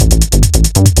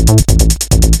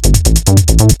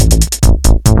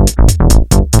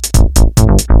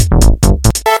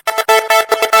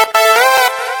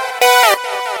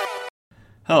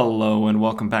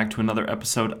another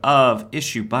episode of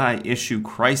Issue by Issue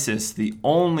Crisis, the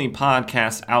only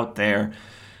podcast out there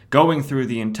going through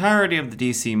the entirety of the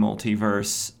DC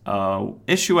multiverse,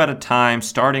 issue at a time,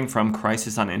 starting from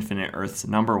Crisis on Infinite Earths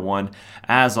 #1.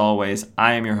 As always,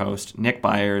 I am your host, Nick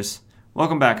Byers.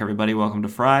 Welcome back, everybody. Welcome to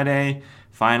Friday.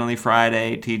 Finally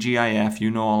Friday, TGIF,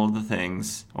 you know all of the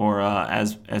things. Or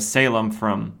as Salem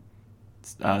from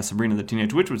Sabrina the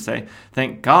Teenage Witch would say,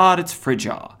 thank God it's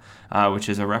Fridja, which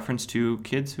is a reference to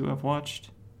kids who have watched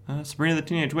Sabrina the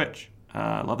Teenage Witch.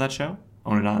 Love that show.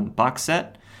 Own it on box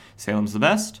set. Salem's the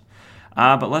best.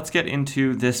 But let's get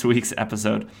into this week's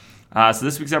episode. So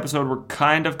this week's episode, we're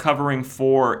kind of covering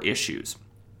 4 issues.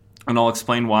 And I'll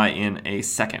explain why in a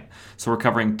second. So we're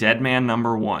covering Deadman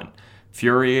 #1.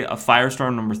 Fury of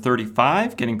Firestorm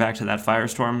 #35, getting back to that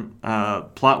Firestorm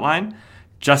plotline.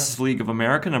 Justice League of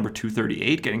America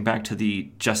 #238, getting back to the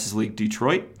Justice League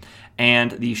Detroit.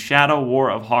 And the Shadow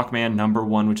War of Hawkman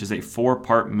 #1, which is a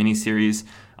 4-part miniseries.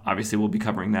 Obviously, we'll be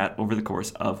covering that over the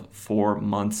course of 4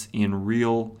 months in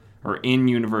real, or in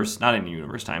universe, not in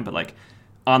universe time, but like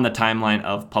on the timeline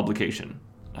of publication.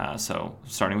 So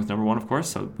starting with #1, of course,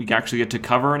 so we actually get to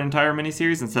cover an entire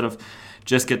miniseries instead of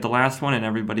just get the last one and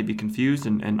everybody be confused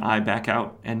and I back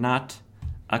out and not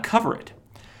cover it.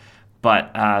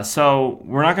 But so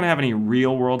we're not going to have any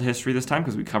real world history this time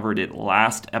because we covered it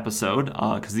last episode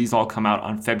because these all come out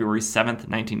on February 7th,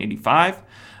 1985,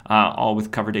 all with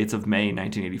cover dates of May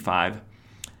 1985,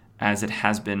 as it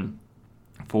has been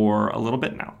for a little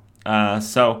bit now.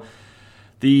 So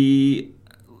the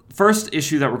first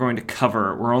issue that we're going to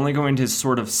cover, we're only going to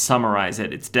sort of summarize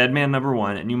it. It's Deadman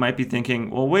 #1, and you might be thinking,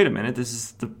 well, wait a minute, this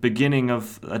is the beginning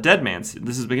of a Deadman.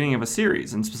 This is the beginning of a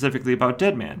series, and specifically about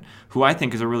Deadman, who I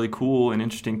think is a really cool and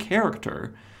interesting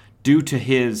character due to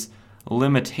his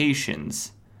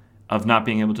limitations of not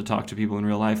being able to talk to people in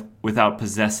real life without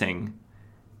possessing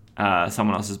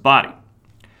someone else's body.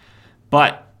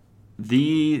 But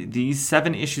these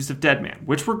 7 issues of Deadman,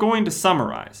 which we're going to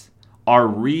summarize, are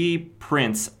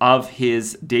reprints of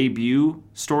his debut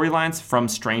storylines from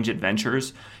Strange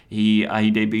Adventures. He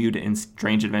debuted in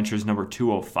Strange Adventures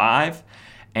 #205,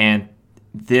 and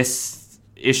this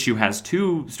issue has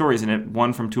 2 stories in it,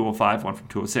 one from 205, one from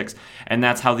 206, and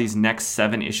that's how these next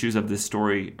 7 issues of this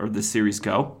story or this series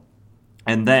go.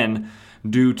 And then,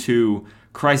 due to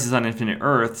Crisis on Infinite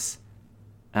Earths,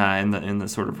 in the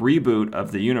sort of reboot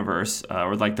of the universe,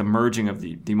 or like the merging of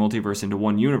the multiverse into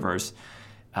one universe,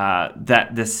 that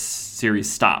this series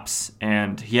stops.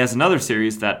 And he has another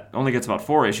series that only gets about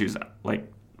 4 issues, like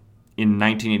in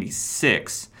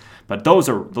 1986. But those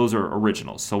are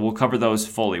originals, so we'll cover those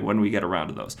fully when we get around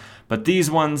to those. But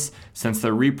these ones, since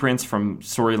they're reprints from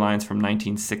storylines from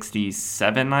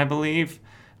 1967, I believe,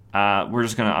 I'm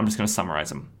just gonna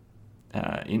summarize them,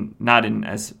 not in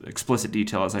as explicit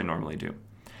detail as I normally do,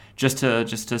 just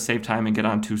to save time and get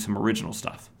on to some original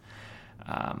stuff.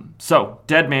 So,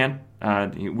 Deadman,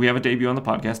 we have a debut on the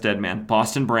podcast, Deadman,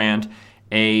 Boston Brand,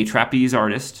 a trapeze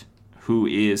artist who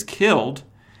is killed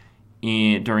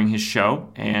during his show,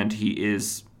 and he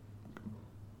is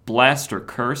blessed or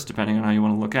cursed, depending on how you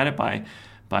want to look at it, by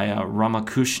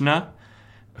Ramakrishna,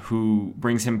 who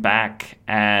brings him back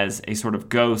as a sort of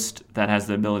ghost that has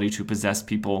the ability to possess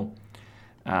people's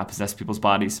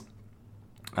bodies,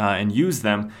 and use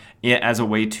them as a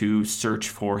way to search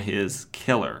for his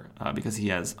killer, because he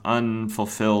has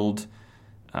unfulfilled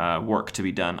work to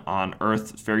be done on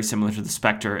Earth. It's very similar to the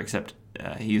Spectre, except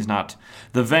he is not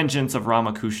the vengeance of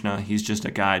Ramakrishna. He's just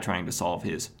a guy trying to solve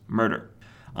his murder.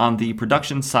 On the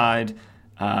production side,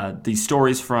 the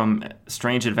stories from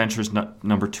Strange Adventures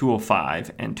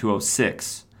 #205 and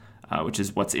 206, which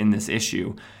is what's in this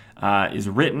issue, is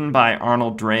written by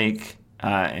Arnold Drake,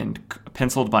 and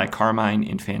penciled by Carmine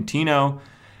Infantino,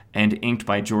 and inked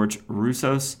by George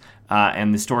Roussos.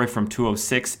 And the story from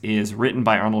 206 is written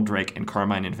by Arnold Drake and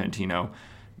Carmine Infantino,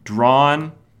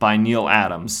 drawn by Neil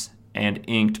Adams, and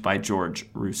inked by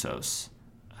George Roussos,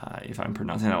 if I'm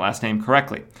pronouncing that last name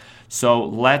correctly. So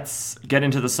let's get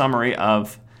into the summary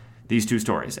of these 2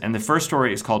 stories. And the first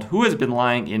story is called Who Has Been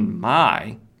Lying in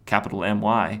My, capital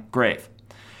M-Y, Grave?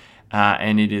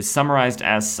 And it is summarized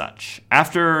as such.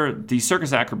 After the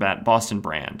circus acrobat Boston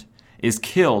Brand is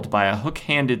killed by a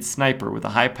hook-handed sniper with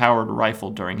a high-powered rifle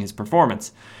during his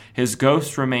performance, his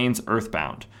ghost remains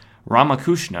earthbound.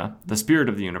 Ramakrishna, the spirit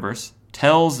of the universe,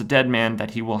 tells the dead man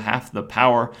that he will have the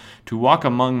power to walk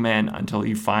among men until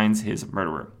he finds his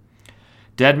murderer.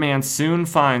 Deadman soon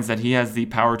finds that he has the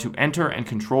power to enter and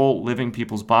control living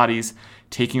people's bodies.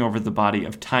 Taking over the body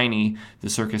of Tiny, the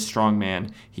circus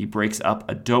strongman, he breaks up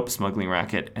a dope smuggling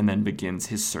racket and then begins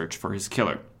his search for his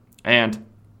killer. And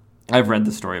I've read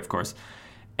the story, of course,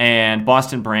 And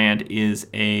Boston Brand is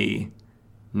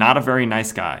not a very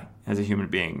nice guy as a human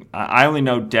being. I only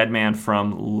know Deadman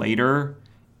from later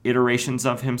iterations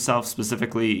of himself,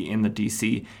 specifically in the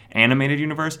DC animated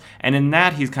universe. And in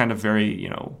that, he's kind of very,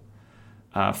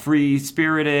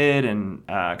 free-spirited and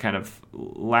kind of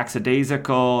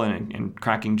lackadaisical and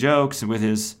cracking jokes with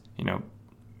his,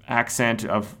 accent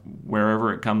of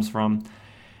wherever it comes from.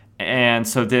 And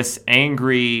so this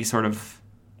angry sort of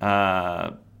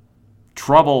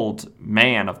troubled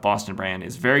man of Boston Brand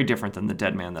is very different than the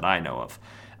Deadman that I know of.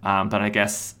 But I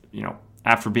guess,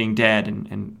 after being dead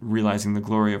and realizing the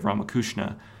glory of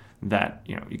Ramakrishna, that,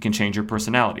 you can change your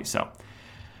personality. So,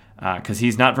 because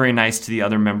he's not very nice to the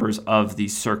other members of the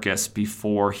circus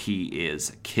before he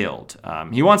is killed.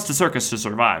 He wants the circus to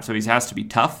survive, so he has to be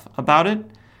tough about it.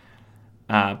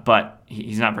 But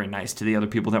he's not very nice to the other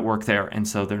people that work there, and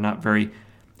so they're not very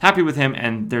happy with him.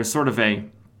 And there's sort of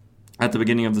at the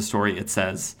beginning of the story, it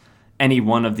says, any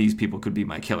one of these people could be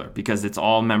my killer, because it's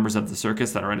all members of the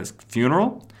circus that are at his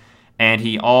funeral, and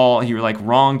he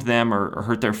wronged them or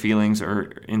hurt their feelings or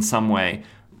in some way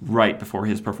right before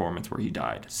his performance where he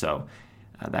died. So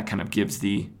that kind of gives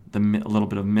a little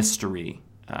bit of mystery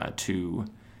to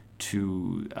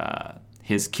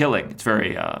his killing. It's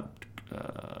very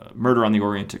Murder on the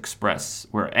Orient Express,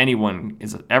 where everyone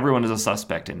is a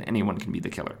suspect and anyone can be the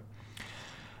killer.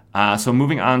 So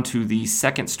moving on to the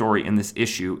second story in this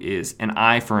issue is An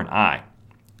Eye for an Eye.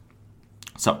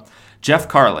 So Jeff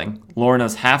Carling,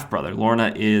 Lorna's half-brother.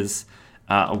 Lorna is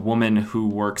a woman who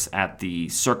works at the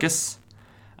circus.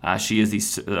 She is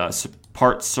the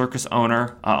part circus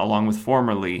owner, along with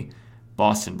formerly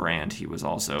Boston Brand. He was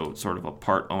also sort of a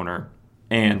part owner.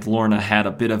 And Lorna had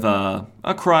a bit of a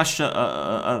crush,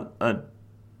 a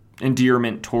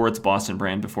endearment towards Boston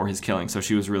Brand before his killing. So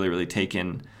she was really, really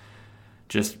taken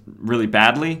just really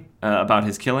badly about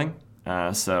his killing.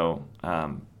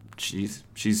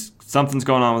 She's something's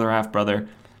going on with her half-brother.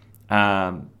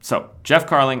 So Jeff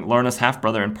Carling, Lorna's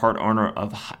half-brother and part owner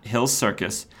of Hill's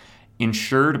Circus,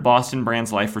 insured Boston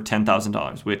Brand's life for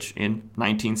 $10,000, which in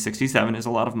 1967 is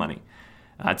a lot of money.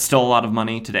 It's still a lot of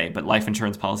money today, but life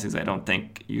insurance policies, I don't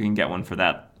think you can get one for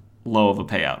that low of a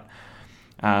payout.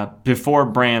 Before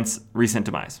Brand's recent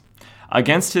demise.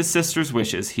 Against his sister's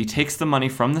wishes, he takes the money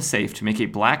from the safe to make a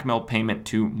blackmail payment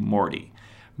to Morty.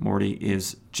 Morty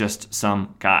is just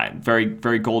some guy. Very,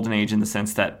 very golden age in the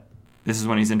sense that this is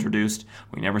when he's introduced.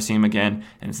 We never see him again,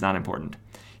 and it's not important.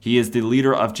 He is the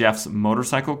leader of Jeff's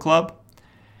motorcycle club.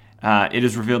 It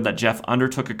is revealed that Jeff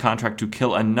undertook a contract to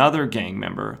kill another gang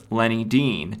member, Lenny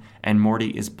Dean, and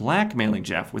Morty is blackmailing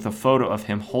Jeff with a photo of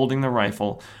him holding the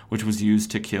rifle which was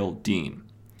used to kill Dean.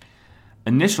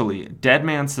 Initially,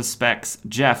 Deadman suspects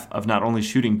Jeff of not only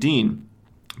shooting Dean,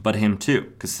 but him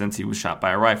too, since he was shot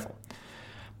by a rifle.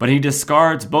 But he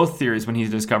discards both theories when he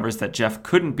discovers that Jeff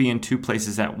couldn't be in two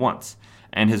places at once,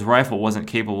 and his rifle wasn't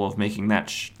capable of making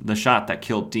the shot that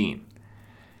killed Dean.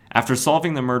 After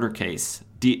solving the murder case,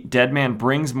 Deadman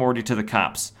brings Morty to the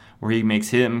cops, where he makes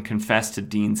him confess to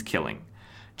Dean's killing.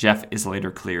 Jeff is later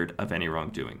cleared of any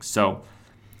wrongdoing. So,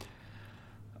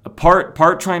 part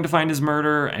trying to find his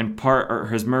murder and or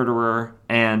his murderer,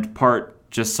 and part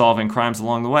just solving crimes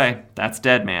along the way. That's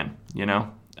Deadman,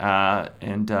 I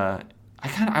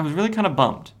was really kind of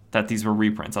bummed that these were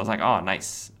reprints. I was like, oh,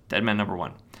 nice, Deadman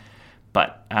 #1.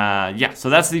 But, so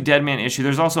that's the Deadman issue.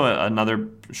 There's also another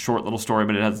short little story,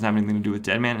 but it doesn't have anything to do with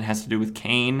Deadman. It has to do with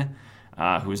Kane,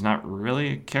 who is not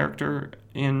really a character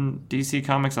in DC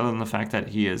Comics other than the fact that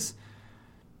he is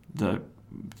the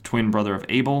twin brother of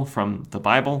Abel from the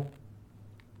Bible.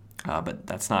 But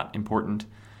that's not important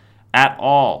at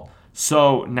all.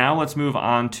 So now let's move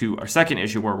on to our second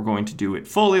issue, where we're going to do it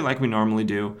fully like we normally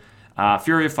do.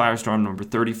 Fury of Firestorm number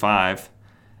 35.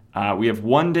 We have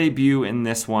one debut in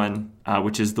this one,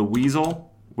 which is the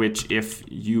Weasel, which if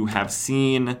you have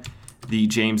seen the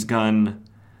James Gunn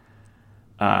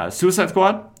Suicide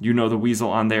Squad, you know the Weasel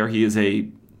on there. He is a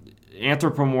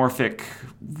anthropomorphic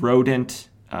rodent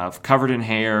covered in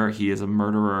hair. He is a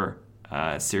murderer,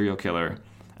 serial killer,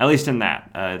 at least in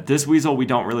that. This Weasel we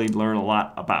don't really learn a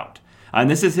lot about. And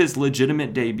this is his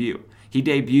legitimate debut. He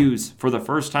debuts for the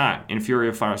first time in Fury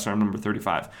of Firestorm number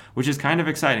 35, which is kind of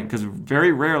exciting because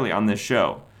very rarely on this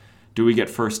show do we get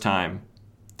first-time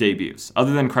debuts,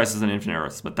 other than Crisis on Infinite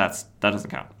Earths, but that doesn't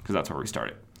count because that's where we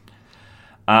started.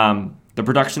 The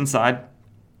production side,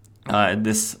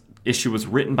 this issue was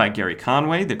written by Gary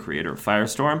Conway, the creator of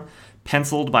Firestorm,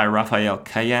 penciled by Raphael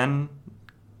Kayanin.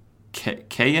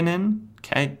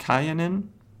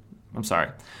 I'm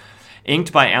sorry.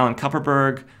 Inked by Alan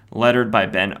Kupperberg, lettered by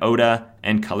Ben Oda,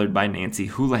 and colored by Nancy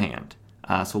Houlihan.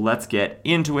 So let's get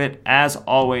into it. As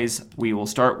always, we will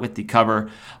start with the cover.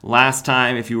 Last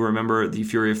time, if you remember, the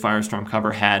Fury of Firestorm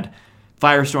cover had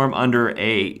Firestorm under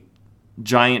a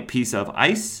giant piece of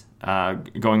ice,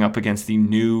 going up against the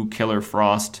new Killer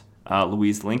Frost,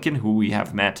 Louise Lincoln, who we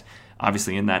have met,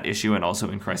 obviously, in that issue and also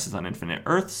in Crisis on Infinite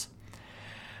Earths.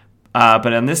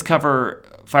 But on this cover,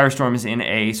 Firestorm is in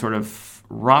a sort of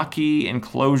rocky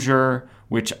enclosure,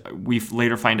 which we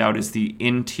later find out is the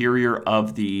interior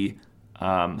of the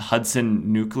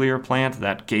Hudson nuclear plant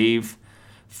that gave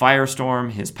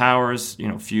Firestorm his powers,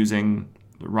 fusing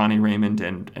Ronnie, Raymond,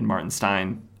 and Martin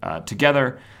Stein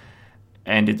together.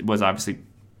 And it was obviously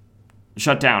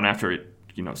shut down after it,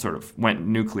 sort of went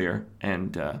nuclear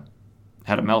and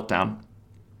had a meltdown.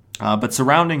 But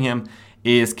surrounding him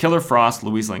is Killer Frost,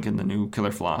 Louise Lincoln, the new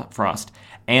Killer Frost,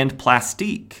 and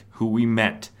Plastique, who we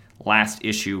met last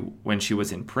issue when she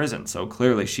was in prison. So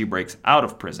clearly she breaks out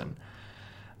of prison.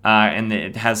 And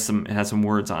it has some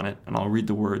words on it, and I'll read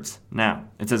the words now.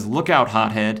 It says, "Look out,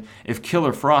 hothead. If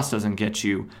Killer Frost doesn't get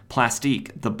you,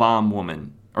 Plastique, the bomb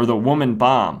woman, or the woman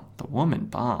bomb." The woman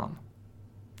bomb.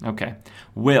 Okay.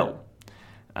 Will.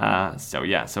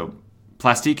 So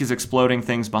Plastique is exploding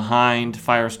things behind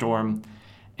Firestorm,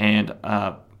 and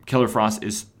Killer Frost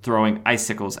is throwing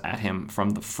icicles at him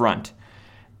from the front.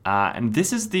 And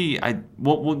this is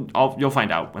you'll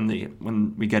find out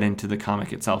when we get into the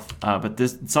comic itself. But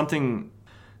something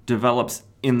develops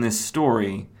in this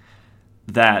story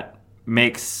that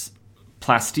makes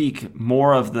Plastique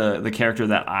more of the character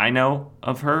that I know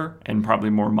of her, and probably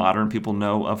more modern people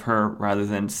know of her, rather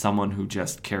than someone who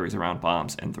just carries around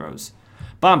bombs and throws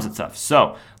bombs and stuff.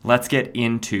 So let's get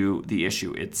into the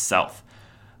issue itself.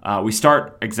 We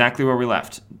start exactly where we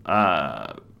left.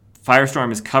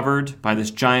 Firestorm is covered by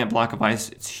this giant block of ice.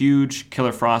 It's huge.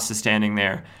 Killer Frost is standing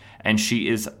there, and she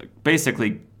is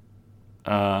basically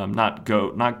not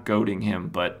goading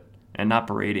him, and not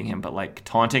berating him, but like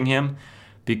taunting him,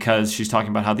 because she's talking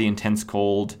about how the intense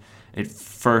cold, it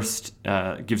first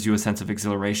gives you a sense of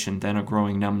exhilaration, then a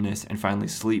growing numbness, and finally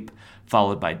sleep,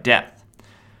 followed by death.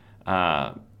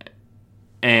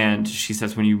 And she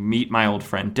says, "When you meet my old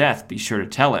friend Death, be sure to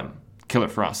tell him Killer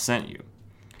Frost sent you."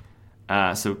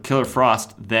 So Killer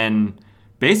Frost then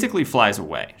basically flies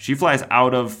away. She flies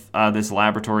out of this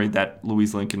laboratory that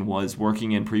Louise Lincoln was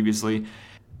working in previously,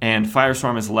 and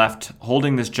Firestorm is left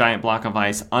holding this giant block of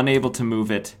ice, unable to move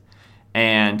it,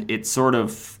 and it sort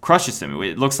of crushes him.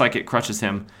 It looks like it crushes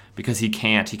him because he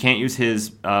can't use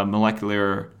his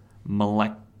molecular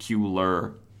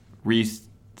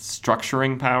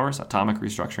restructuring powers, atomic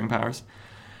restructuring powers.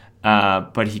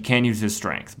 But he can use his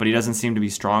strength. But he doesn't seem to be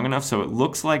strong enough, so it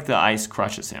looks like the ice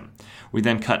crushes him. We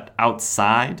then cut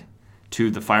outside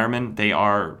to the firemen. They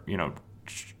are,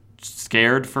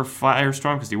 scared for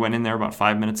Firestorm because he went in there about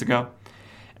 5 minutes ago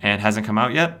and hasn't come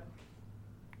out yet.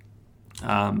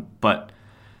 But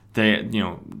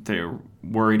they're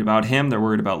worried about him. They're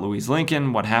worried about Louise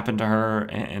Lincoln, what happened to her,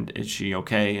 and is she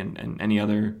okay, and any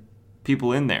other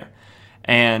people in there.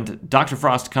 And Dr.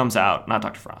 Frost comes out. Not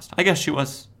Dr. Frost. I guess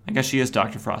she is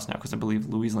Dr. Frost now, because I believe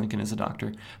Louise Lincoln is a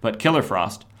doctor. But Killer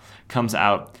Frost comes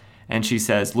out, and she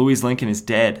says, "Louise Lincoln is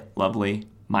dead, lovely,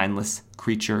 mindless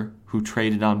creature who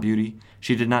traded on beauty.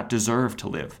 She did not deserve to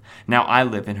live. Now I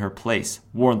live in her place,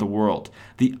 warn the world.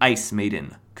 The Ice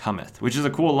Maiden cometh." Which is a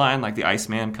cool line, like the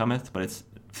Iceman cometh, but it's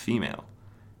female.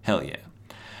 Hell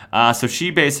yeah. So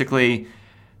she basically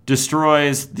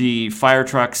destroys the fire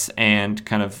trucks and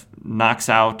kind of knocks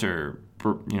out or,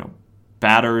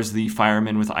 batters the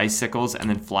firemen with icicles and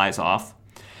then flies off.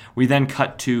 We then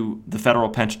cut to the federal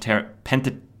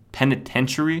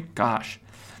penitentiary,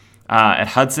 at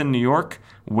Hudson, New York,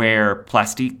 where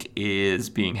Plastique is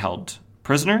being held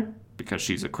prisoner because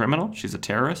she's a criminal, she's a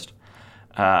terrorist,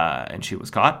 and she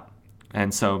was caught.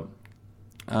 And so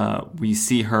we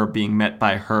see her being met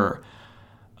by her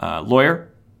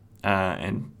lawyer,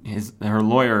 and her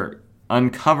lawyer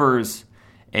uncovers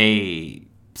her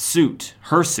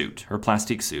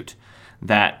Plastique suit,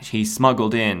 that he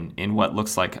smuggled in what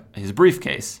looks like his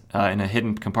briefcase, in a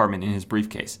hidden compartment in his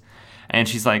briefcase. And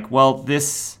she's like, "Well,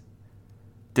 this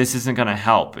isn't going to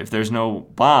help. If there's no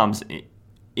bombs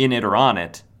in it or on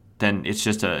it, then it's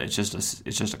just a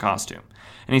costume."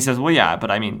 And he says, "Well, yeah,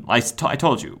 but I mean, I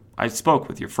told you, I spoke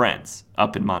with your friends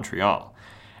up in Montreal,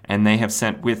 and they have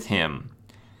sent with him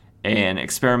an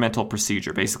experimental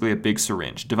procedure, basically a big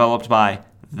syringe, developed by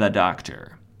the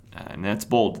doctor." And that's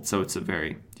bold, so it's a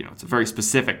very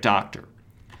specific doctor.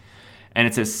 And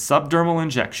it's a subdermal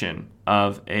injection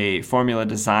of a formula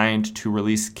designed to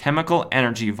release chemical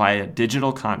energy via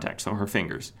digital contact, so her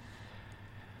fingers.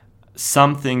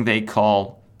 Something they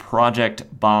call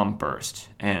Project Bomb Burst.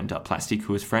 And Plastique,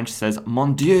 who is French, says,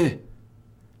 Mon Dieu,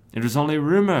 it was only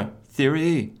rumor,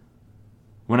 theory,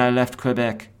 when I left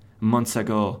Quebec months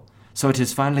ago. So it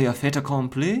is finally a fait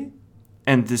accompli?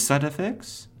 And the side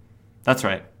effects? That's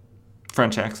right.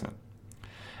 French accent.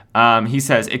 He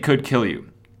says, it could kill you.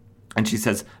 And she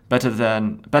says, better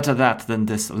that than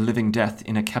this living death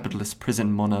in a capitalist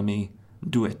prison, mon ami.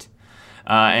 Do it.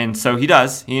 And so he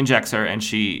does. He injects her, and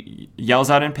she yells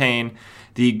out in pain.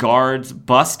 The guards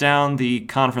bust down the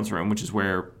conference room, which is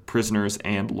where prisoners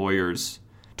and lawyers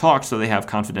talk, so they have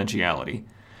confidentiality.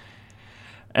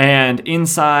 And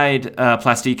inside,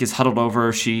 Plastique is huddled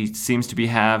over. She seems to be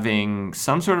having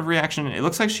some sort of reaction. It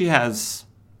looks like she has...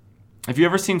 Have you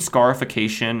ever seen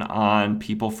scarification on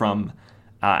people from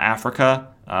Africa?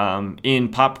 In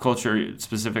pop culture,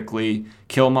 specifically,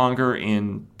 Killmonger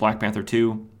in Black Panther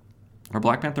 2, or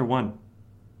Black Panther 1.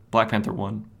 Black Panther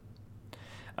 1.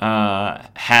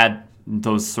 Had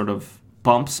those sort of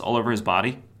bumps all over his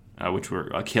body, which were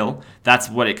a kill. That's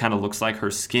what it kind of looks like.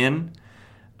 Her skin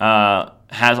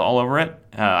has all over it.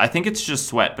 I think it's just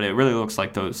sweat, but it really looks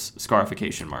like those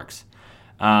scarification marks.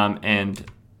 And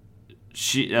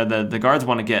she, the guards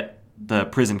want to get the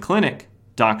prison clinic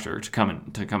doctor to come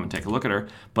and take a look at her,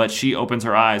 but she opens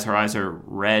her eyes. Her eyes are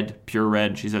red, pure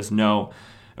red. She says no,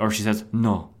 or she says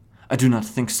no, I do not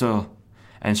think so.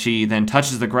 And she then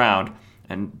touches the ground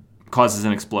and causes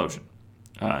an explosion,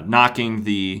 knocking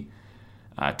the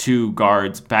two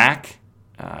guards back.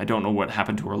 I don't know what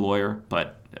happened to her lawyer,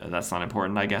 but that's not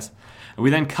important, I guess. And we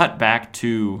then cut back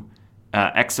to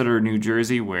Exeter, New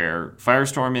Jersey, where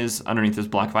Firestorm is underneath this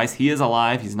block of ice. He is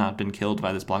alive. He's not been killed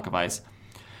by this block of ice.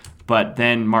 But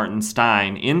then Martin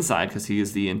Stein, inside, because he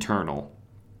is the internal,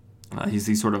 he's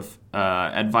the sort of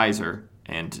advisor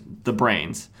and the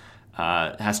brains,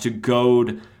 has to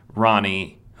goad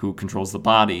Ronnie, who controls the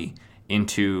body,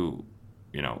 into,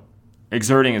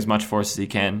 exerting as much force as he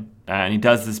can. And he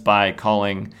does this by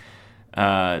calling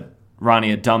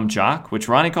Ronnie a dumb jock, which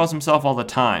Ronnie calls himself all the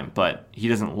time, but he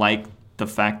doesn't like the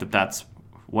fact that that's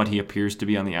what he appears to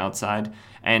be on the outside.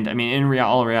 And, in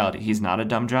all reality, he's not a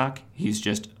dumb jock. He's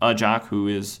just a jock who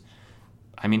is,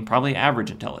 probably average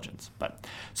intelligence. But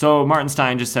so Martin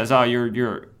Stein just says, oh,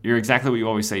 you're exactly what you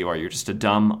always say you are. You're just a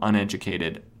dumb,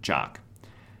 uneducated jock.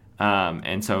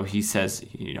 And so he says,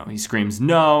 he screams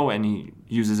no, and he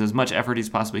uses as much effort as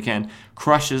he possibly can,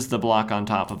 crushes the block on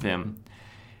top of him,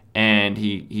 and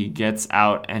he gets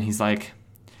out, and he's like,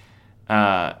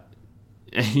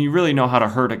 you really know how to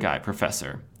hurt a guy,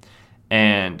 Professor.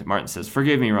 And Martin says,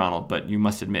 forgive me, Ronald, but you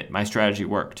must admit, my strategy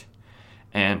worked.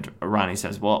 And Ronnie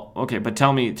says, well, okay, but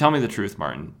tell me the truth,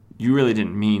 Martin. You really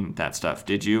didn't mean that stuff,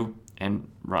 did you? And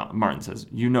Martin says,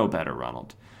 you know better,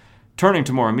 Ronald. Turning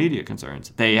to more immediate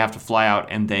concerns, they have to fly out,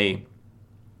 and they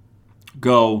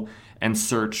go and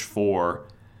search for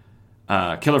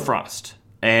Killer Frost.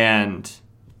 And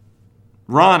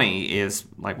Ronnie is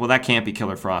like, well, that can't be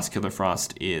Killer Frost. Killer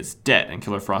Frost is dead. And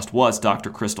Killer Frost was Dr.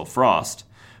 Crystal Frost,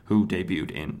 who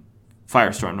debuted in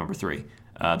Firestorm number 3,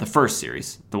 the first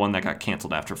series, the one that got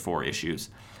canceled after 4 issues.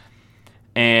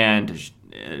 And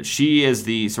she is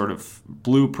the sort of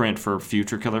blueprint for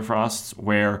future Killer Frosts,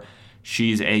 where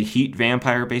she's a heat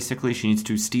vampire, basically. She needs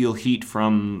to steal heat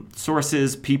from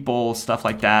sources, people, stuff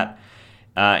like that,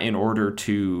 in order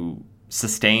to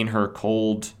sustain her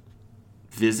cold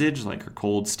visage, like her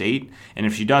cold state. And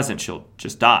if she doesn't, she'll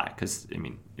just die. Because,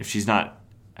 if she's not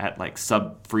at like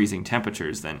sub-freezing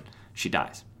temperatures, then she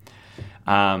dies.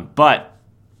 But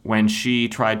when she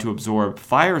tried to absorb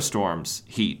Firestorm's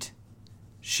heat,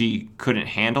 she couldn't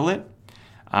handle it.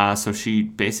 So she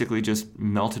basically just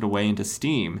melted away into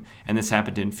steam. And this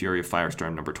happened in Fury of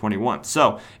Firestorm number 21.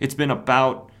 So it's been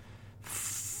about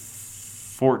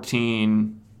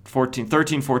 13,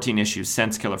 14 issues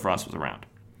since Killer Frost was around,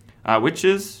 which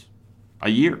is a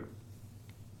year.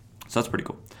 So that's pretty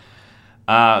cool.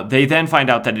 They then find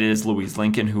out that it is Louise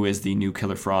Lincoln who is the new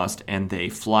Killer Frost, and they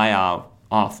fly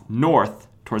off north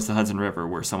towards the Hudson River,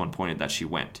 where someone pointed that she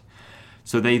went.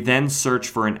 So they then search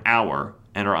for an hour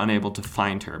and are unable to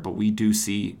find her. But we do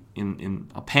see in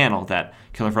a panel that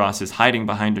Killer Frost is hiding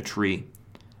behind a tree,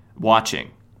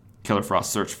 watching Killer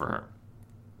Frost search for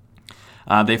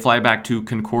her. They fly back to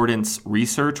Concordance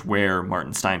Research, where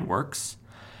Martin Stein works.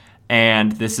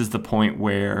 And this is the point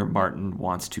where Martin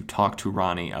wants to talk to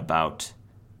Ronnie about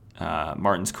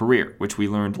Martin's career, which we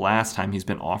learned last time he's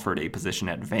been offered a position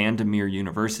at Vandermeer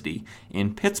University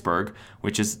in Pittsburgh,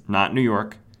 which is not New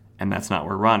York, and that's not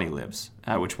where Ronnie lives,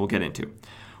 which we'll get into.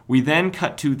 We then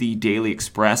cut to the Daily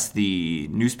Express, the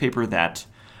newspaper that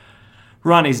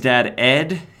Ronnie's dad,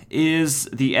 Ed, is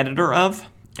the editor of.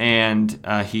 and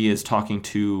he is talking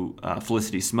to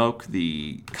Felicity Smoke,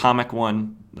 the comic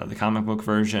one, the comic book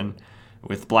version,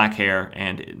 with black hair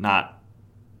and not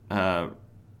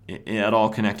at all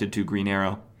connected to Green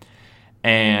Arrow.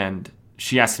 And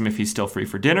she asks him if he's still free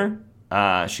for dinner.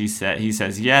 He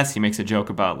says yes. He makes a joke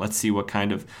about, let's see what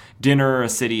kind of dinner a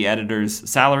city editor's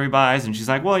salary buys. And she's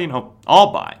like, well,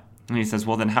 I'll buy. And he says,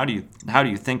 well, then how do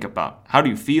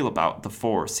you feel about the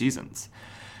Four Seasons,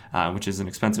 which is an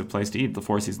expensive place to eat, the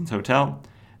Four Seasons Hotel.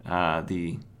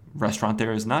 The restaurant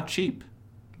there is not cheap.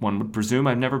 One would presume.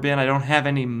 I've never been. I don't have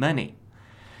any money.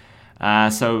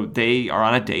 So they are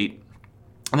on a date,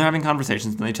 and they're having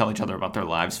conversations, and they tell each other about their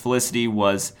lives. Felicity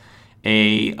was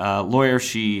a lawyer.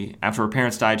 After her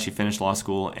parents died, she finished law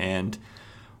school and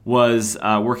was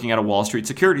working at a Wall Street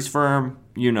securities firm.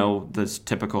 Those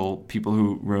typical people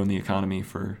who ruin the economy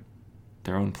for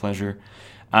their own pleasure.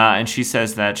 And she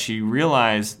says that she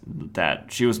realized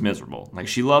that she was miserable. Like,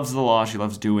 she loves the law, she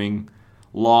loves doing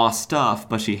law stuff,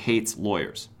 but she hates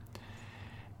lawyers.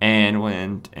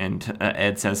 And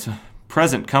Ed says,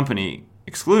 present company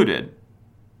excluded,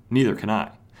 neither can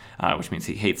I. Which means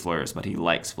he hates lawyers, but he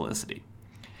likes Felicity.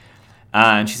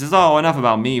 And she says, oh, enough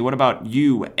about me. What about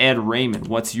you, Ed Raymond?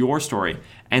 What's your story?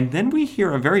 And then we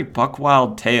hear a very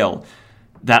buck-wild tale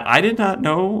that I did not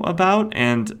know about.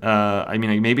 And,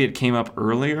 maybe it came up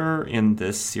earlier in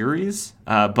this series.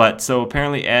 But so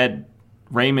apparently Ed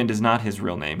Raymond is not his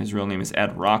real name. His real name is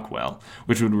Ed Rockwell,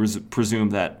 which would presume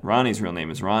that Ronnie's real name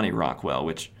is Ronnie Rockwell,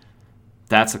 which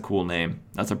that's a cool name.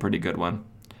 That's a pretty good one.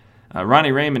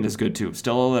 Ronnie Raymond is good, too.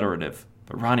 Still alliterative.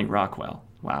 But Ronnie Rockwell,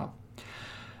 wow.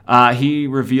 He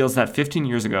reveals that 15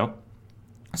 years ago,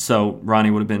 so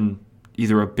Ronnie would have been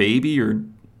either a baby or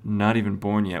not even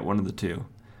born yet, one of the two.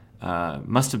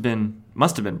 Must have been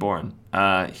born.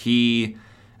 Ed,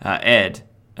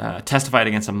 testified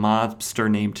against a mobster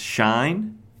named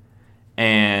Shine,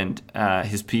 and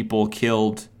his people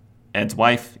killed Ed's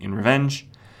wife in revenge.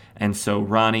 And so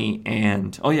Ronnie,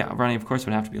 of course,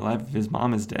 would have to be alive if his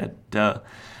mom is dead. Duh.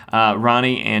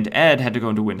 Ronnie and Ed had to go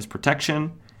into witness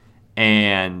protection,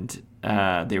 and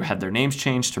they had their names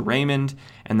changed to Raymond.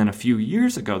 And then a few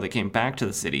years ago, they came back to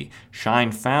the city.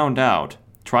 Shine found out,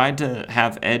 tried to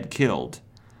have Ed killed,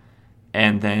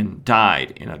 and then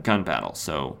died in a gun battle.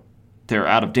 So they're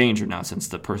out of danger now since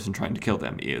the person trying to kill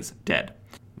them is dead.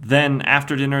 Then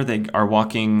after dinner, they are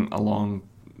walking along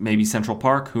maybe Central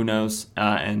Park, who knows,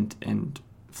 and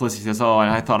Felicity says, oh,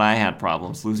 I thought I had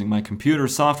problems losing my computer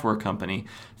software company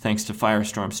thanks to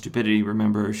Firestorm's stupidity.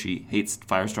 Remember, she hates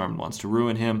Firestorm and wants to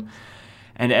ruin him.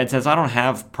 And Ed says, I don't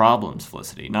have problems,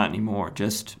 Felicity, not anymore,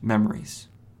 just memories.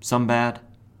 Some bad,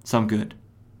 some good.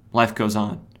 Life goes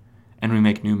on, and we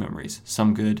make new memories,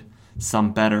 some good,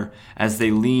 some better. As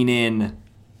they lean in,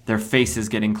 their faces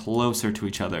getting closer to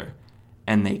each other,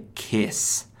 and they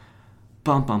kiss.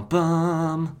 Bum, bum,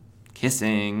 bum.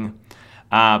 Kissing.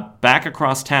 Back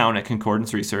across town at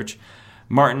Concordance Research,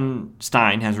 Martin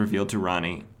Stein has revealed to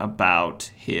Ronnie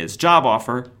about his job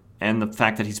offer and the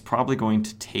fact that he's probably going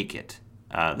to take it,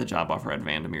 the job offer at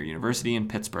Vandermeer University in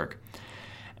Pittsburgh.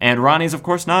 And Ronnie's, of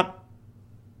course, not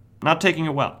taking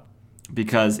it well,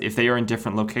 because if they are in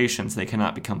different locations, they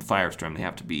cannot become Firestorm. They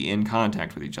have to be in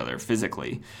contact with each other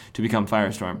physically to become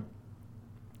Firestorm.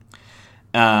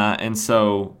 And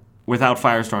so without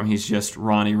Firestorm, he's just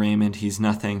Ronnie Raymond. He's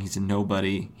nothing. He's a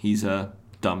nobody. He's a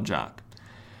dumb jock.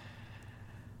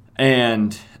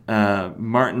 And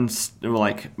Martin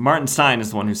Stein is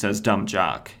the one who says dumb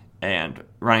jock. And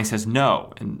Ronnie says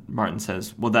no. And Martin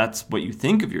says, well, that's what you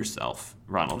think of yourself,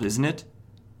 Ronald, isn't it?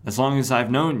 As long as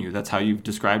I've known you, that's how you've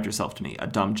described yourself to me, a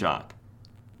dumb jock.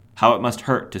 How it must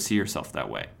hurt to see yourself that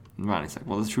way. And Ronnie's like,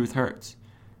 well, the truth hurts.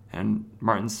 And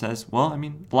Martin says, well,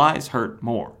 lies hurt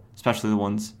more, especially the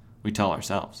ones we tell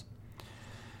ourselves.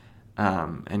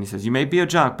 And he says, you may be a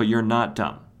jock, but you're not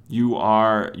dumb. You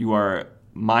are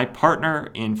my partner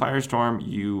in Firestorm.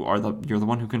 You're the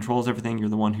one who controls everything. You're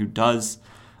the one who does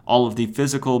all of the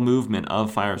physical movement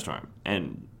of Firestorm.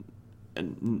 And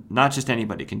not just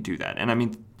anybody can do that.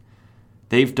 And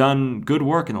they've done good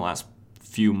work in the last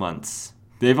few months.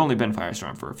 They've only been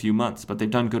Firestorm for a few months, but they've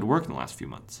done good work in the last few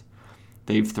months.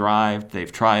 They've thrived.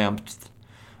 They've triumphed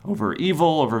over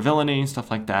evil, over villainy, stuff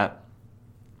like that.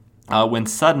 When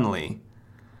suddenly,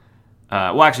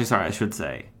 I should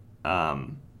say,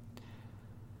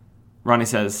 Ronnie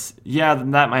says, yeah,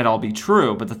 that might all be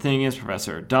true, but the thing is,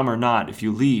 Professor, dumb or not, if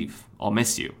you leave, I'll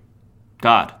miss you.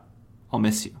 God, I'll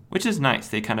miss you. Which is nice.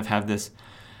 They kind of have this,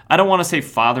 I don't want to say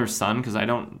father-son, because I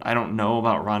don't know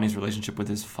about Ronnie's relationship with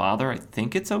his father. I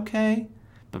think it's okay,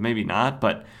 but maybe not.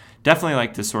 But definitely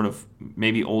like this sort of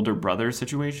maybe older brother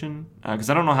situation. Because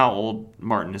I don't know how old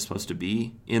Martin is supposed to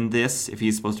be in this, if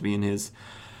he's supposed to be in his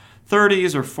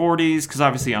 30s or 40s. Because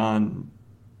obviously on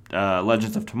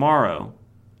Legends of Tomorrow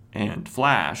and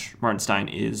Flash, Martin Stein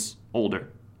is older.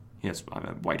 He has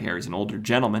white hair. He's an older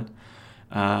gentleman.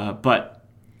 But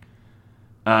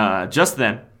just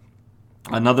then,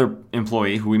 another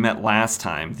employee who we met last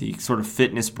time, the sort of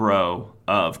fitness bro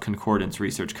of Concordance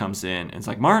Research, comes in and it's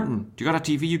like, Martin, do you got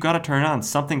a TV? You got to turn it on.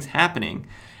 Something's happening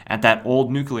at that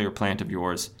old nuclear plant of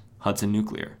yours, Hudson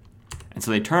Nuclear. And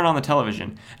so they turn on the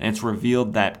television, and it's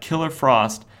revealed that Killer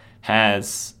Frost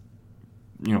has,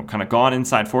 kind of gone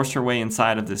inside, forced her way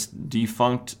inside of this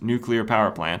defunct nuclear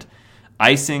power plant,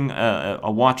 icing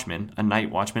a watchman, a night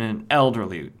watchman, an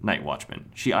elderly night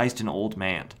watchman. She iced an old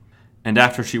man. And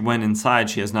after she went inside,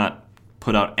 she has not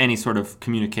put out any sort of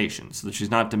communication, so that she's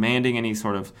not demanding any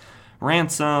sort of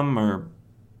ransom or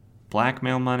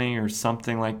blackmail money or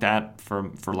something like that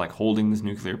for like holding this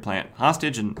nuclear plant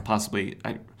hostage and possibly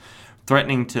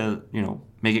threatening to,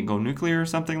 make it go nuclear or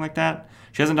something like that.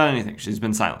 She hasn't done anything. She's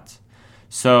been silent.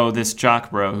 So this Jock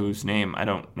bro, whose name I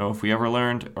don't know if we ever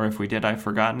learned, or if we did, I've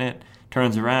forgotten it,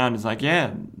 turns around and is like,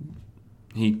 yeah.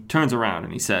 He turns around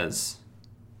and he says,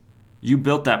 you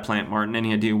built that plant, Martin.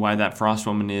 Any idea why that Frost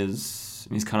woman is...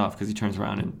 And he's cut off because he turns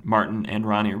around and Martin and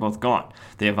Ronnie are both gone.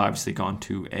 They have obviously gone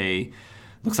to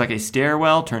looks like a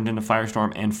stairwell, turned into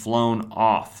Firestorm, and flown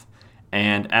off.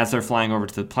 And as they're flying over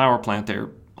to the power plant,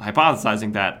 they're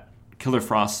hypothesizing that Killer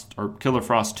Frost, or Killer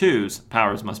Frost 2's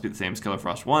powers must be the same as Killer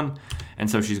Frost 1. And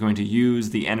so she's going to use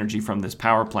the energy from this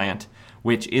power plant,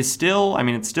 which is still,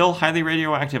 it's still highly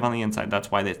radioactive on the inside.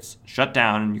 That's why it's shut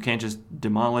down, and you can't just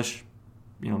demolish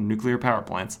nuclear power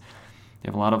plants. They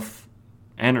have a lot of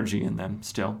energy in them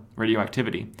still,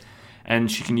 radioactivity. And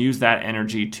she can use that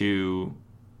energy to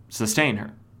sustain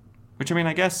her. Which,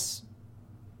 I guess,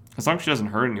 as long as she doesn't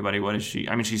hurt anybody, what is she?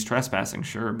 She's trespassing,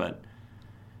 sure, but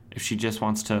if she just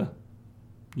wants to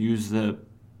use the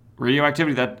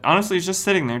radioactivity that honestly is just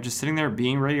sitting there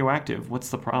being radioactive, what's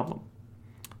the problem?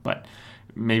 But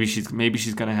maybe she's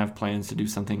going to have plans to do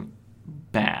something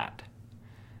bad.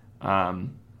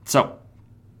 So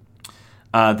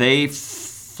they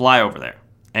fly over there,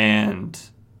 and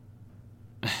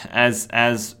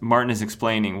as Martin is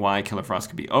explaining why Killer Frost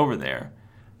could be over there,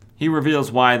 he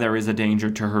reveals why there is a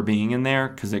danger to her being in there,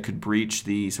 because it could breach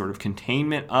the sort of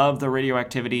containment of the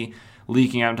radioactivity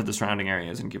leaking out into the surrounding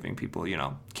areas and giving people,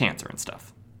 cancer and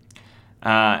stuff.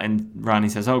 And Ronnie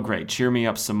says, oh, great, cheer me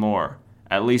up some more.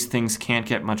 At least things can't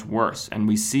get much worse. And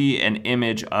we see an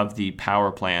image of the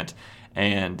power plant,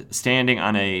 and standing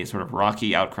on a sort of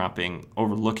rocky outcropping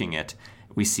overlooking it,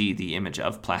 we see the image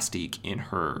of Plastique in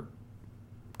her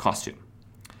costume.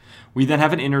 We then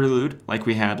have an interlude, like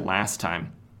we had last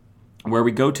time, where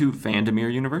we go to Vandermeer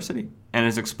University, and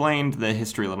it's explained the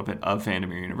history a little bit of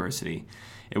Vandermeer University.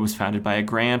 It was founded by a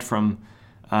grant from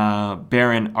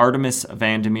Baron Artemis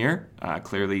Vandermeer,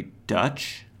 clearly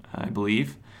Dutch, I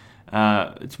believe.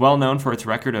 It's well known for its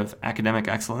record of academic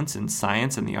excellence in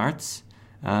science and the arts.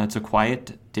 It's a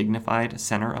quiet, dignified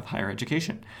center of higher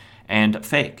education. And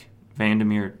fake.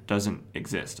 Vandermeer doesn't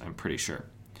exist, I'm pretty sure.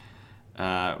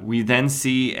 We then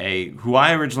see who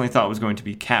I originally thought was going to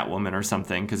be Catwoman or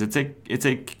something, because it's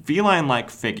a feline-like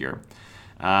figure,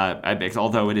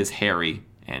 although it is hairy,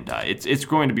 and it's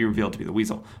going to be revealed to be the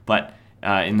Weasel. But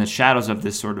in the shadows of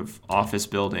this sort of office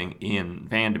building in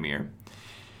Vandermeer,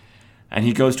 and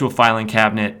he goes to a filing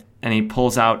cabinet, and he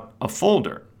pulls out a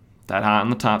folder that on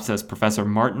the top says Professor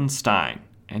Martin Stein,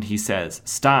 and he says,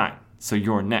 Stein, so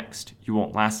you're next. You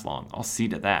won't last long. I'll see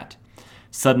to that.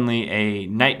 Suddenly, a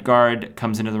night guard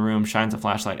comes into the room, shines a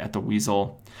flashlight at the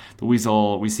Weasel. The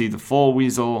Weasel, we see the full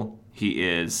Weasel. He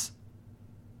is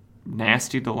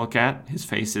nasty to look at. His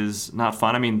face is not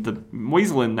fun. The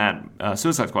Weasel in that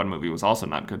Suicide Squad movie was also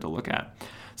not good to look at.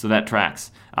 So that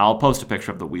tracks. I'll post a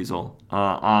picture of the Weasel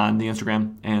on the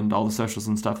Instagram and all the socials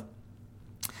and stuff.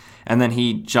 And then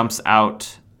he jumps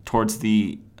out towards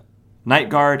the night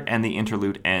guard, and the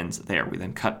interlude ends there. We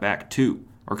then cut to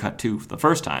for the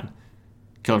first time,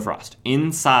 Killer Frost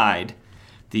inside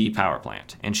the power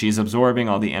plant, and she's absorbing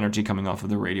all the energy coming off of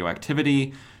the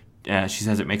radioactivity. She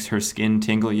says it makes her skin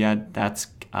tingle. Yeah, that's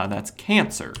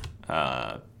cancer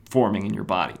forming in your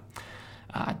body,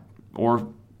 or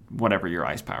whatever your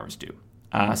ice powers do.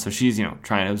 So she's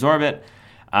trying to absorb it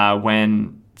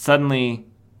when suddenly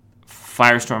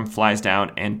Firestorm flies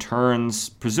down and turns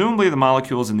presumably the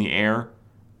molecules in the air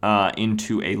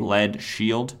into a lead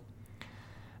shield.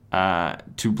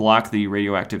 To block the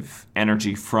radioactive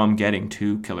energy from getting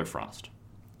to Killer Frost.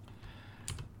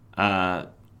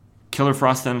 Killer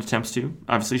Frost then attempts to,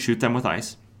 obviously, shoot them with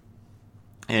ice.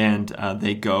 And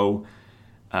they go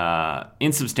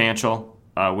insubstantial,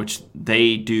 which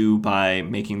they do by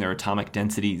making their atomic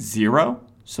density 0.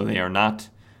 So they are not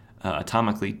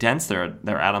atomically dense.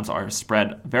 Their atoms are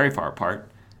spread very far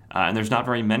apart. And there's not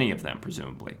very many of them,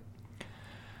 presumably.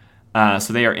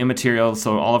 So they are immaterial.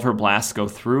 So all of her blasts go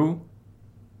through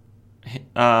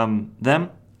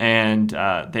them. And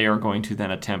they are going to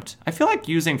then attempt... I feel like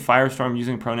using Firestorm,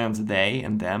 using pronouns they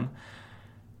and them,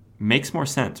 makes more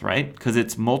sense, right? Because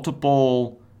it's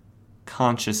multiple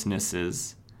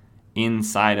consciousnesses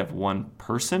inside of one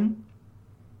person.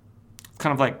 It's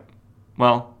kind of like...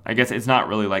 Well, I guess it's not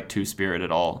really like Two-Spirit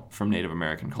at all from Native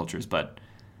American cultures, but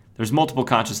there's multiple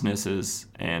consciousnesses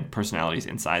and personalities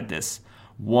inside this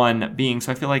one being,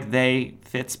 so I feel like they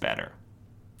fits better.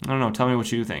 I don't know, tell me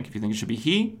what you think. If you think it should be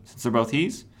he, since they're both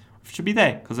he's, or if it should be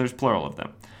they, because there's plural of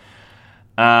them.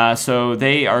 So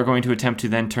they are going to attempt to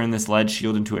then turn this lead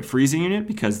shield into a freezing unit,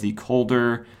 because the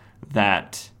colder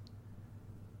that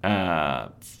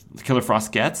Killer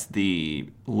Frost gets, the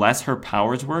less her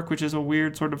powers work, which is a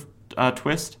weird sort of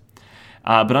twist.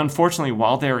 But unfortunately,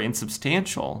 while they're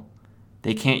insubstantial,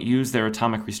 they can't use their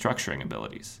atomic restructuring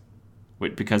abilities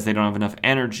because they don't have enough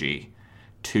energy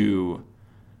to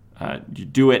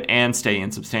do it and stay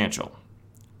insubstantial.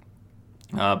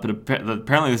 But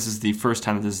apparently this is the first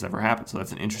time that this has ever happened, so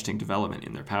that's an interesting development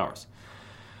in their powers.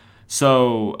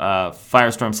 So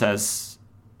Firestorm says,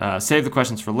 save the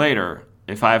questions for later.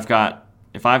 If I've got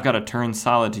to turn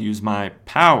solid to use my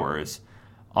powers,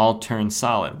 I'll turn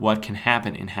solid. What can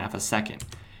happen in half a second?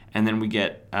 And then we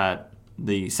get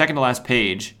the second to last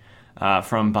page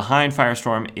from behind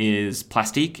Firestorm is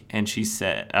Plastique, and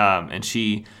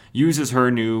she uses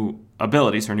her new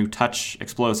abilities, her new touch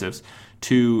explosives,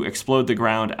 to explode the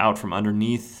ground out from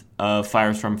underneath of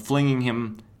Firestorm, flinging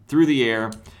him through the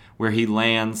air where he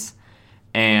lands,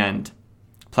 and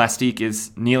Plastique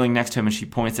is kneeling next to him, and she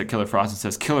points at Killer Frost and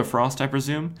says, "Killer Frost, I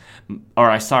presume?"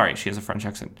 Sorry, she has a French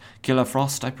accent. "Killer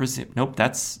Frost, I presume?" Nope,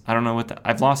 I don't know what that...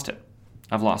 I've lost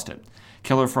it.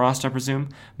 "Killer Frost, I presume?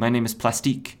 My name is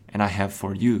Plastique, and I have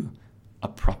for you a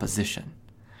proposition."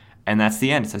 And that's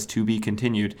the end. It says, "To be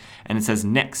continued." And it says,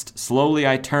 "Next, slowly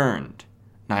I turned.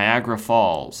 Niagara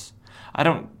Falls."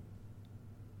 That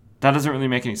doesn't really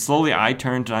make any... Slowly I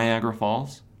turned to Niagara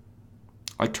Falls?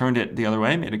 I turned it the other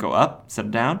way, made it go up, set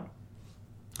it down?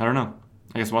 I don't know.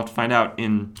 I guess we'll have to find out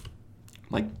in,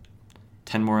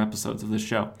 10 more episodes of this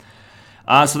show.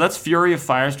 So that's Fury of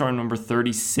Firestorm number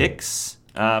 36.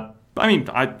 I like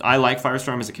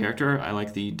Firestorm as a character. I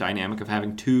like the dynamic of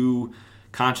having two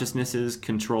consciousnesses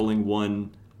controlling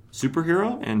one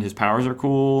superhero, and his powers are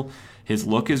cool. His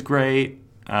look is great.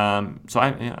 So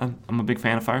I'm a big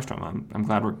fan of Firestorm. I'm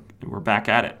glad we're back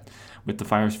at it with the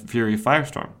Fury of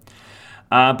Firestorm.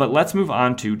 But let's move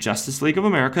on to Justice League of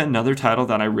America, another title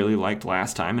that I really liked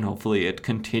last time, and hopefully it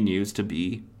continues to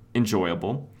be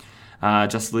enjoyable.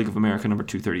 Justice League of America number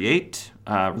 238,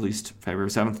 released February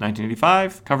 7th,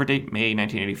 1985. Cover date May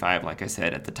 1985, like I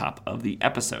said at the top of the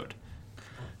episode.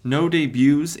 No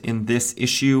debuts in this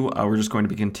issue. We're just going to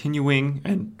be continuing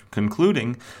and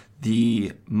concluding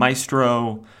the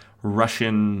Maestro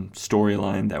Russian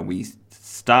storyline that we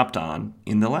stopped on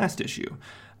in the last issue.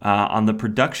 On the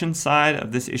production side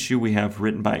of this issue, we have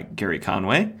written by Gary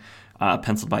Conway,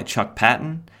 penciled by Chuck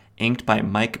Patton, inked by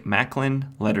Mike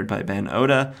Macklin, lettered by Ben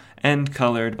Oda, and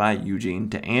colored by Eugene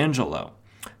D'Angelo.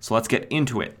 So let's get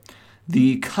into it.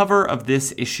 The cover of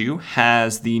this issue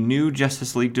has the new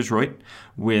Justice League Detroit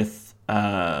with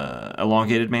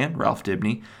Elongated Man, Ralph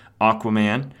Dibny,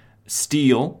 Aquaman,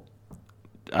 Steel,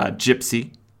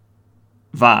 Gypsy,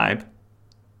 Vibe,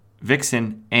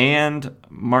 Vixen, and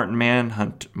Martin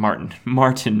Manhunter.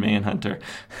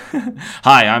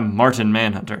 Hi, I'm Martin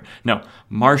Manhunter. No,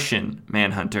 Martian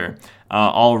Manhunter,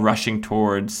 all rushing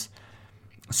towards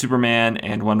Superman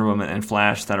and Wonder Woman and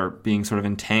Flash that are being sort of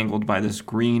entangled by this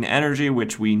green energy,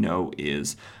 which we know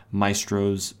is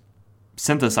Maestro's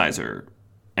synthesizer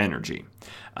energy.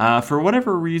 For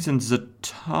whatever reason,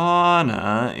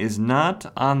 Zatanna is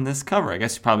not on this cover. I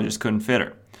guess you probably just couldn't fit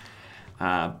her.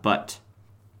 But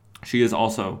she is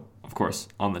also, of course,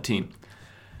 on the team.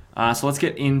 So let's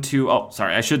get into...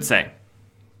 I should say.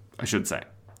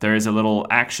 There is a little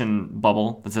action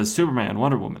bubble that says Superman,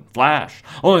 Wonder Woman, Flash.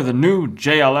 Only the new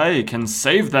JLA can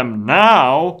save them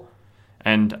now.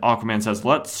 And Aquaman says,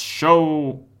 let's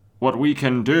show what we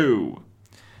can do.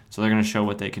 So they're going to show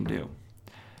what they can do.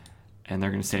 And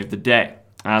they're going to save the day.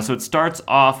 So it starts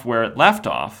off where it left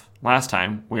off last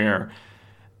time, where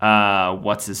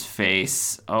What's his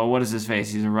face? Oh, what is his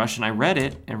face? He's a Russian. I read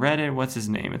it. What's his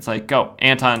name? It's like,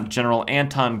 General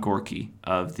Anton Gorky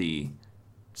of the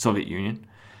Soviet Union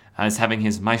is having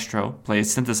his maestro play a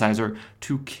synthesizer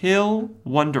to kill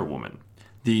Wonder Woman.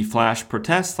 The Flash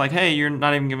protests, like, hey, you're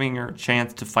not even giving her a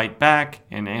chance to fight back.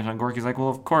 And Anton Gorky's like, well,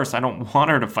 of course, I don't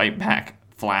want her to fight back,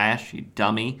 Flash, you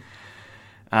dummy.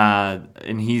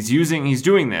 And he's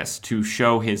doing this to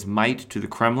show his might to the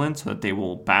Kremlin so that they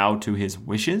will bow to his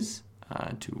wishes,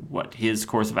 to what his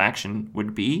course of action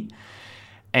would be.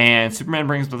 And Superman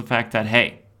brings up the fact that,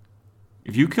 hey,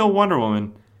 if you kill Wonder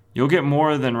Woman, you'll get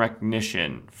more than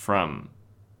recognition from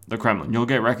the Kremlin. You'll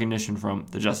get recognition from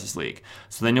the Justice League.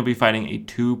 So then you'll be fighting a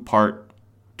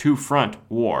two-front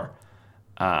war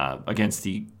against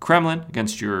the Kremlin,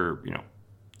 against your,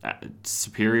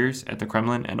 superiors at the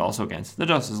Kremlin, and also against the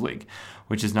Justice League,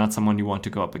 which is not someone you want to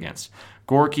go up against.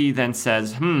 Gorky then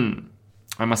says,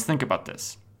 I must think about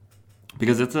this,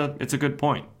 because it's a good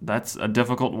point. That's a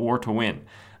difficult war to win.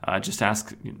 Just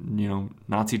ask,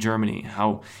 Nazi Germany,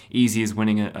 how easy is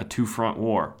winning a two-front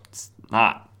war? It's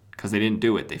not, because they didn't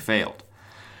do it. They failed.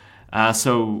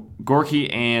 So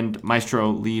Gorky and Maestro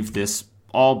leave this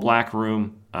all-black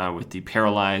room with the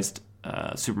paralyzed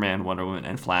Superman, Wonder Woman,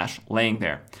 and Flash laying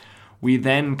there. We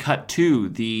then cut to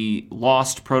the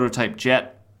lost prototype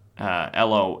jet,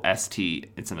 LOST.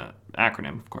 It's an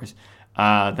acronym, of course,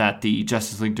 that the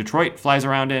Justice League Detroit flies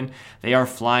around in. They are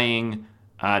flying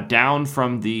down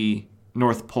from the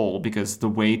North Pole, because the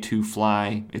way to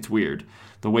fly, it's weird,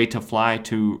 the way to fly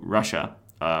to Russia,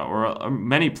 or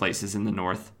many places in the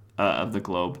north of the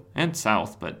globe, and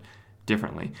south, but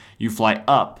differently, you fly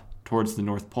up towards the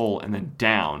North Pole and then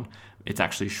down. It's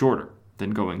actually shorter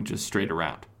than going just straight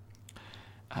around.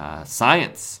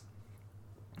 Science.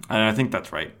 And I think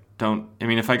that's right.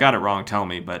 If I got it wrong, tell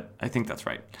me, but I think that's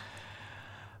right.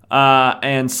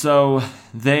 And so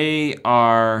they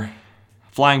are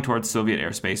flying towards Soviet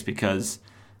airspace because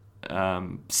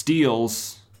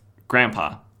Steele's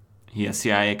grandpa, he has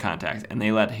CIA contacts, and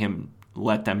they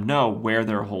let them know where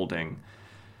they're holding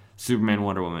Superman,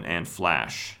 Wonder Woman, and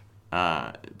Flash.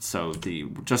 So the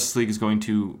Justice League is going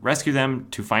to rescue them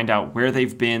to find out where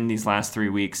they've been these last 3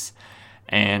 weeks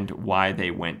and why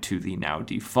they went to the now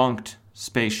defunct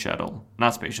space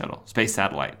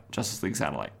satellite, Justice League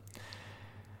satellite.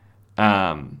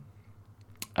 And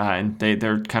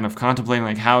they're kind of contemplating,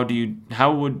 like,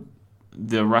 how would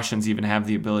the Russians even have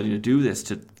the ability to do this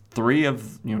to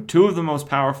two of the most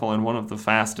powerful and one of the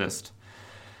fastest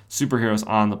superheroes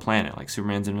on the planet? Like,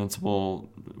 Superman's invincible,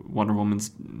 Wonder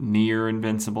Woman's near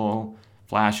invincible,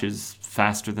 Flash is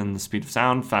faster than the speed of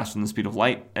sound, faster than the speed of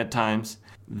light at times.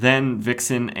 Then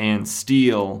Vixen and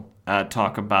Steele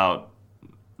talk about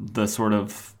the sort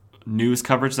of news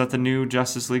coverage that the new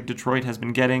Justice League Detroit has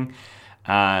been getting.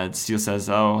 Steele says,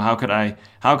 "Oh, how could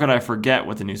I forget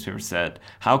what the newspaper said?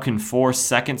 How can 4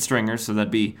 second stringers, so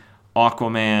that'd be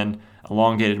Aquaman,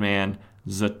 Elongated Man,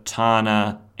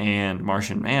 Zatanna, and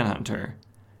Martian Manhunter,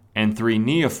 and 3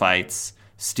 neophytes,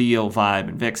 Steel, Vibe,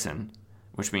 and Vixen,"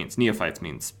 which means neophytes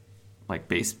means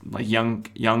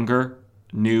younger,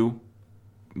 new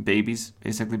babies,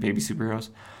 basically baby superheroes,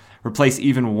 replace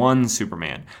even one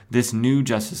Superman. This new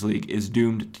Justice League is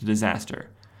doomed to disaster.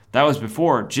 That was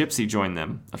before Gypsy joined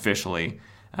them officially,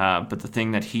 but the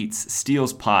thing that heats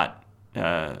Steele's pot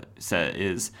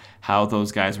is how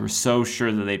those guys were so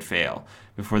sure that they'd fail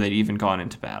before they'd even gone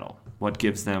into battle. What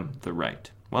gives them the right?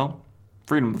 Well,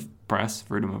 freedom of press,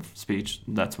 freedom of speech,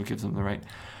 that's what gives them the right.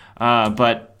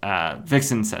 But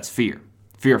Vixen says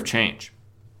fear of change.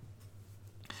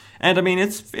 And I mean,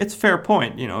 it's a fair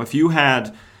point. If you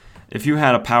had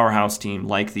a powerhouse team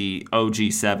like the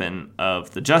OG7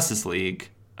 of the Justice League,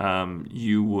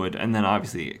 you would, and then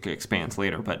obviously it expands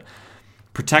later, but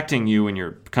protecting you and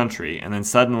your country, and then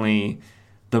suddenly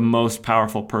the most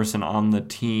powerful person on the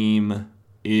team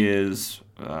is,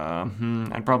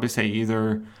 I'd probably say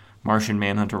either Martian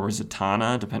Manhunter or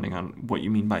Zatanna, depending on what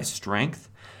you mean by strength,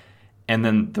 and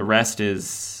then the rest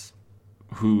is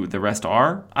who the rest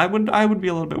are. I would be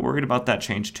a little bit worried about that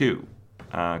change too,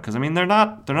 because they're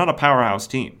not a powerhouse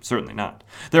team, certainly not.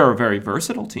 They're a very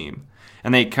versatile team,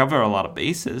 and they cover a lot of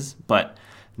bases, but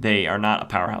they are not a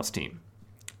powerhouse team.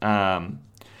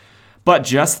 But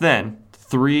just then,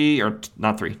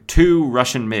 2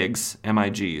 Russian MiGs,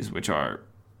 MiGs, which are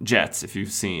jets, if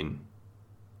you've seen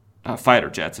fighter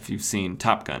jets, if you've seen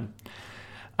Top Gun,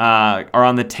 are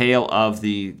on the tail of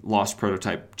the lost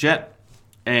prototype jet,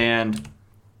 and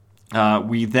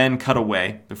we then cut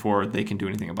away, before they can do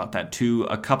anything about that, to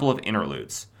a couple of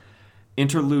interludes.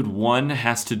 Interlude 1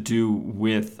 has to do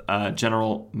with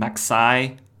General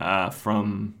Maxai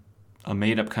from a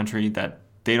made-up country that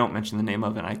they don't mention the name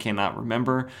of, and I cannot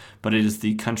remember, but it is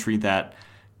the country that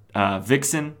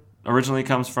Vixen originally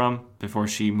comes from before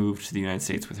she moved to the United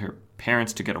States with her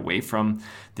parents to get away from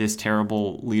this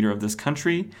terrible leader of this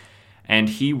country. And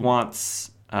he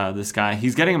wants this guy,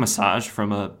 he's getting a massage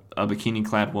from a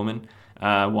bikini-clad woman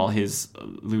while his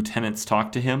lieutenants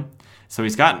talk to him. So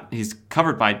he's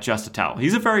covered by just a towel.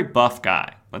 He's a very buff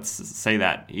guy. Let's say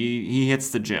that. He hits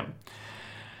the gym.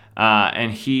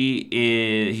 And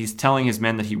he's telling his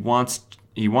men that he wants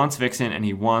Vixen and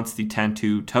he wants the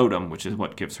Tantu totem, which is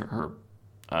what gives her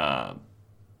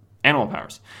animal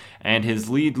powers. And his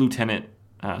lead lieutenant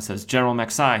says, General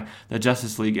Maxai, the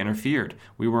Justice League interfered.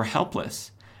 We were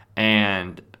helpless.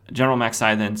 And General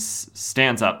Maxai then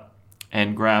stands up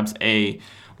and grabs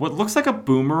what looks like a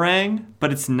boomerang,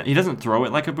 but he doesn't throw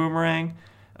it like a boomerang,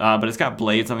 but it's got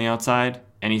blades on the outside.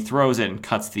 And he throws it and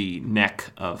cuts the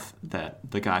neck of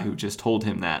the guy who just told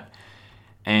him that.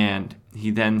 And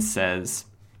he then says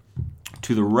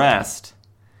to the rest,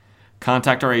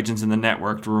 contact our agents in the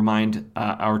network to remind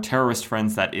our terrorist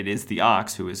friends that it is the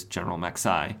Ox, who is General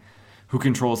Maxai, who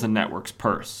controls the network's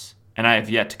purse. And I have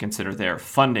yet to consider their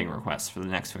funding requests for the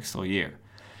next fiscal year.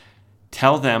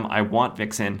 Tell them I want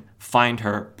Vixen, find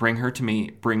her, bring her to me,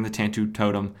 bring the Tantu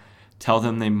totem. Tell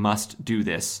them they must do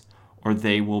this, or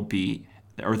there will be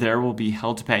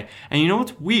hell to pay. And you know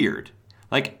what's weird?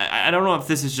 Like, I don't know if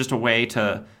this is just a way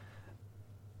to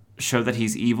show that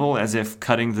he's evil, as if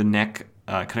cutting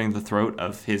the throat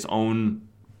of his own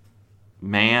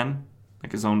man,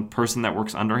 like his own person that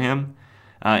works under him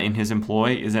in his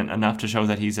employ, isn't enough to show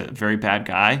that he's a very bad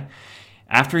guy.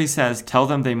 After he says, tell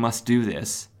them they must do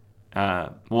this,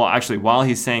 while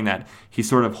he's saying that, he's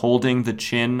sort of holding the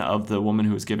chin of the woman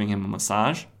who is giving him a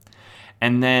massage.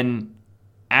 And then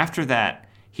after that,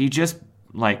 he just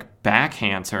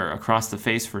backhands her across the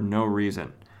face for no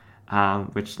reason.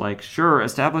 Which, sure,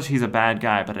 establish he's a bad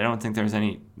guy, but I don't think there's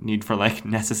any need for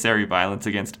necessary violence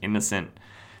against innocent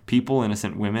people,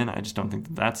 innocent women. I just don't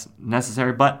think that's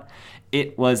necessary. But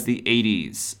it was the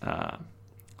 80s,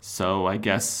 so I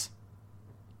guess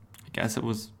it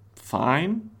was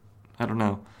fine. I don't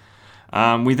know.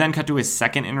 We then cut to a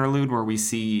second interlude where we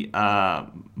see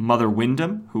Mother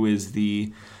Wyndham, who is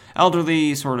the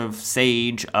elderly sort of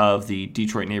sage of the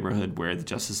Detroit neighborhood where the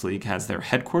Justice League has their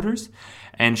headquarters,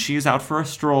 and she's out for a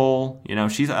stroll.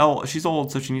 She's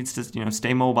old, so she needs to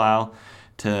stay mobile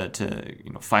to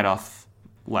fight off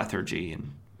lethargy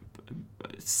and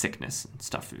sickness and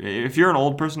stuff. If you're an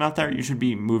old person out there, you should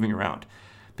be moving around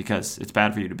because it's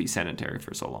bad for you to be sedentary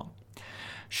for so long.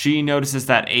 She notices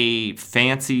that a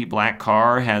fancy black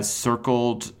car has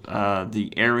circled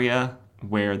the area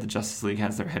where the Justice League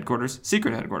has their headquarters,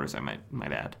 secret headquarters, I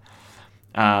might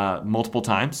add, multiple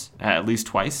times, at least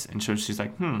twice. And so she's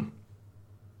like, I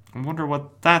wonder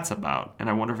what that's about, and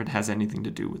I wonder if it has anything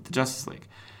to do with the Justice League.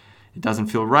 It doesn't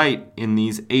feel right in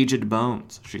these aged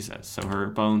bones, she says. So her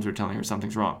bones are telling her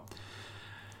something's wrong.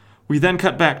 We then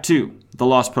cut back to the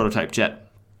lost prototype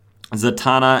jet.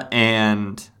 Zatanna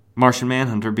and Martian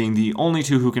Manhunter being the only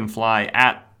two who can fly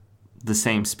at the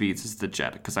same speeds as the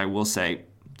jet, because I will say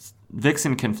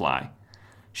Vixen can fly.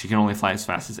 She can only fly as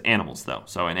fast as animals, though.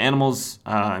 So in animals,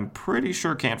 I'm pretty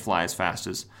sure can't fly as fast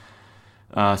as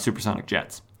supersonic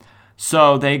jets.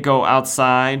 So they go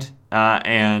outside,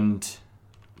 and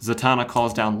Zatanna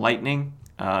calls down lightning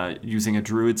using a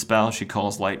druid spell. She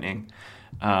calls lightning.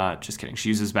 Just kidding. She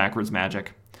uses backwards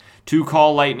magic to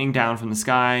call lightning down from the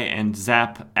sky and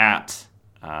zap at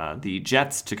the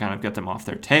jets to kind of get them off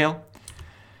their tail.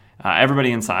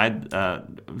 Everybody inside,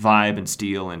 Vibe and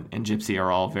Steel and Gypsy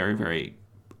are all very, very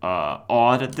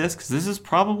awed at this, because this is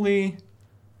probably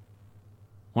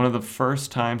one of the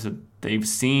first times that they've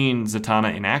seen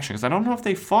Zatanna in action, because I don't know if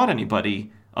they fought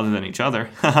anybody other than each other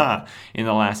in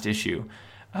the last issue.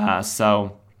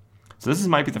 So this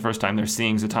might be the first time they're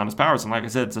seeing Zatanna's powers, and like I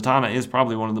said, Zatanna is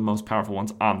probably one of the most powerful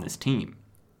ones on this team.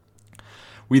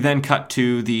 We then cut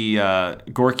to the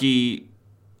Gorky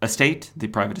estate, the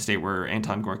private estate where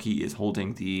Anton Gorky is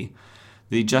holding the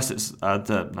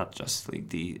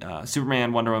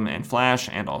Superman, Wonder Woman, and Flash,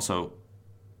 and also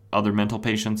other mental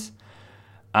patients.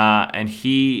 And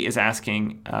he is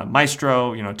asking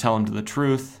Maestro, tell him the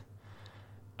truth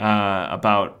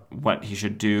about what he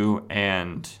should do.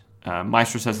 And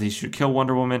Maestro says that he should kill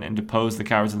Wonder Woman and depose the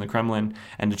cowards in the Kremlin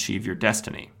and achieve your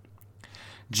destiny.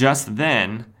 Just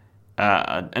then,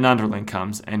 an underling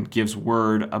comes and gives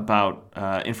word about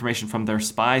information from their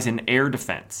spies in air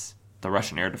defense, the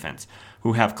Russian air defense,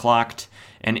 who have clocked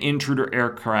an intruder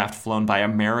aircraft flown by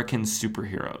American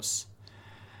superheroes.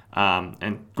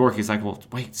 And Gorky's like, well,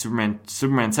 wait, Superman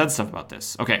said stuff about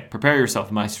this. Okay, prepare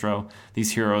yourself, Maestro.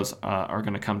 These heroes are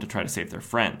going to come to try to save their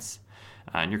friends.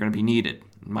 And you're going to be needed.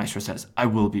 Maestro says, I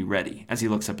will be ready, as he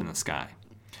looks up in the sky.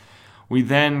 We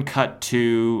then cut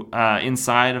to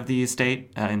inside of the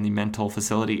estate, in the mental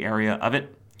facility area of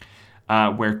it,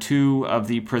 where two of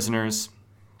the prisoners,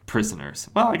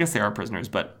 well, I guess they are prisoners,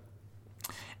 but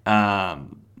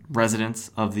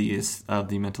residents of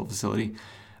the mental facility,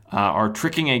 are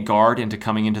tricking a guard into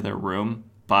coming into their room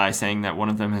by saying that one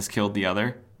of them has killed the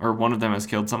other, or one of them has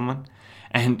killed someone.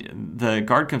 And the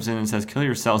guard comes in and says, kill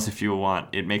yourselves if you want.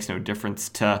 It makes no difference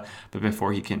to... But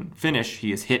before he can finish,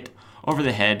 he is hit over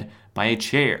the head by a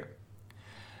chair.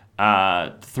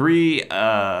 Three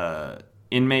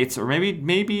inmates, or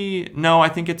maybe... No, I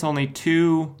think it's only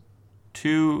two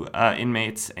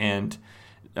inmates and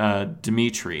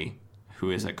Dimitri,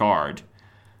 who is a guard,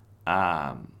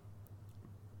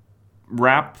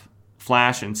 wrap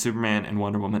Flash and Superman and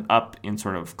Wonder Woman up in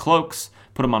sort of cloaks,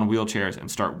 put them on wheelchairs,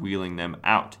 and start wheeling them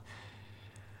out.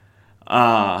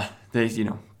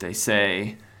 They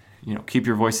say, keep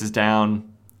your voices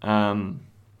down, because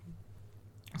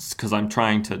I'm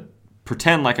trying to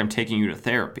pretend like I'm taking you to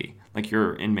therapy, like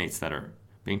you're inmates that are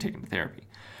being taken to therapy.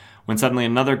 When suddenly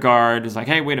another guard is like,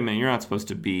 hey, wait a minute, you're not supposed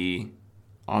to be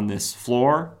on this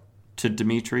floor, to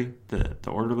Dimitri, the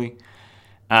orderly.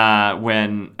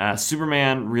 When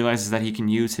Superman realizes that he can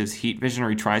use his heat vision, or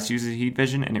he tries to use his heat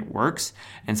vision, and it works,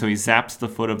 and so he zaps the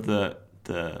foot of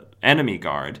the enemy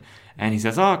guard, and he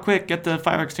says, oh, quick, get the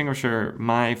fire extinguisher,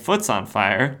 my foot's on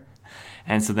fire.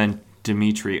 And so then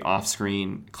Dimitri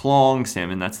off-screen clongs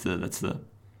him, and that's the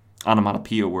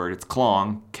onomatopoeia word. It's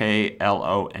clong,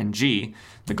 Klong,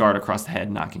 the guard across the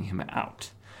head, knocking him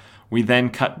out. We then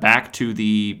cut back to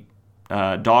the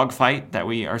dogfight that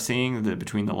we are seeing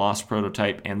between the lost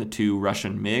prototype and the two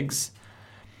Russian MiGs.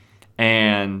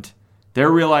 And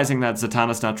they're realizing that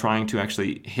Zatanna's not trying to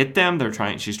actually hit them.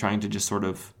 She's trying to just sort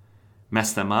of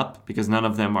mess them up, because none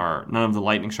of the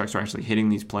lightning strikes are actually hitting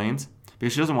these planes,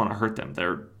 because she doesn't want to hurt them.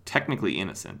 They're technically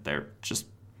innocent. They're just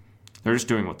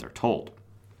doing what they're told.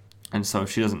 And so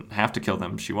she doesn't have to kill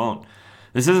them. She won't.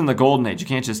 This isn't the Golden Age. You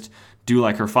can't just do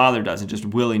like her father does and just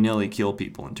willy-nilly kill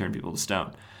people and turn people to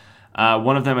stone.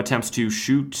 One of them attempts to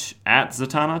shoot at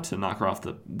Zatanna to knock her off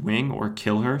the wing or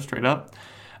kill her straight up,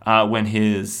 when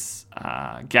his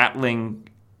Gatling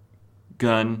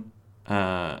gun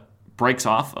breaks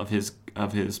off of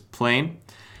his plane,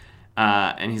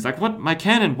 and he's like, "What? My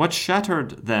cannon? What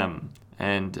shattered them?"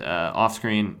 And off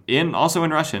screen, also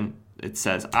in Russian, it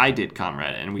says, "I did,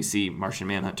 comrade," and we see Martian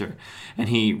Manhunter, and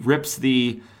he rips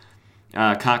the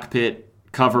cockpit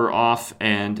cover off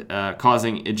and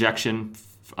causing ejection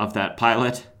of that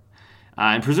pilot,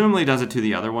 and presumably does it to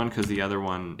the other one, because the other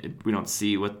one, we don't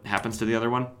see what happens to the other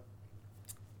one.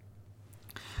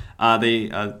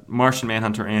 Martian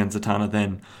Manhunter and Zatanna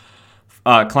then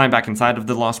climb back inside of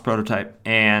the lost prototype,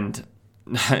 and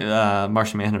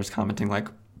Martian Manhunter is commenting like,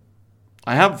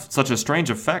 "I have such a strange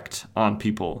effect on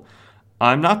people.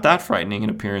 I'm not that frightening in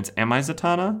appearance, am I,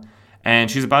 Zatanna?"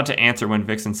 And she's about to answer when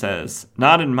Vixen says,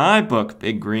 "Not in my book,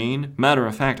 Big Green. Matter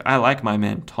of fact, I like my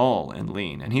men tall and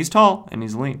lean." And he's tall and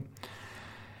he's lean.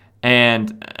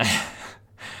 And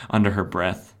under her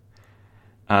breath,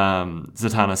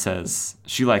 Zatanna says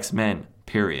she likes men,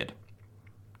 period.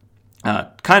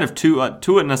 Kind of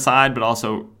to an aside, but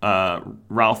also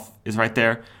Ralph is right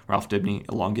there. Ralph Dibny,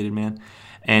 elongated man.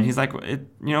 And he's like,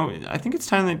 I think it's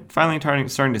finally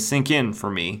starting to sink in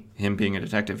for me, him being a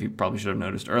detective, you probably should have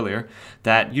noticed earlier,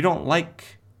 that you don't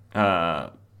like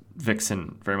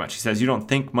Vixen very much. He says, "You don't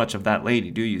think much of that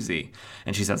lady, do you, Z?"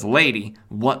 And she says, "Lady?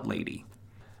 What lady?"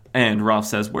 And Ralph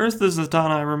says, "Where's the Zatanna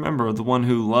I remember, the one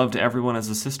who loved everyone as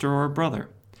a sister or a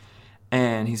brother?"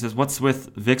 And he says, "What's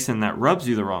with Vixen that rubs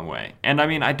you the wrong way?" And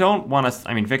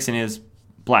Vixen is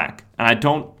black, and I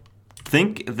don't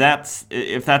think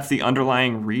if that's the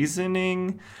underlying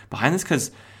reasoning behind this,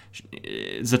 because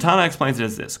Zatanna explains it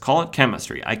as this: call it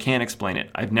chemistry. I can't explain it.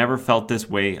 I've never felt this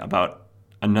way about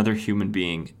another human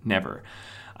being. Never.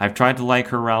 I've tried to like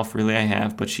her, Ralph, really I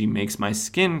have, but she makes my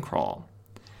skin crawl.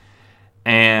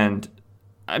 And,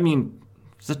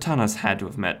 Zatanna's had to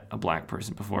have met a black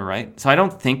person before, right? So I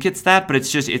don't think it's that, but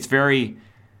it's very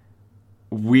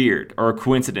weird, or a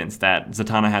coincidence, that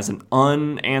Zatanna has an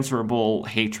unanswerable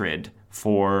hatred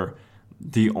for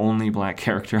the only black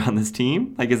character on this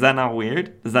team. Like, is that not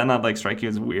weird? Does that not strike you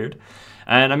as weird?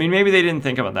 And maybe they didn't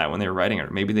think about that when they were writing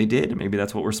it. Maybe they did. Maybe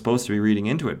that's what we're supposed to be reading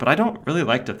into it. But I don't really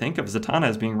like to think of Zatanna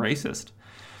as being racist.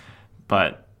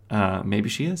 But maybe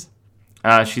she is.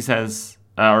 She says,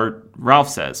 or Ralph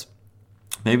says,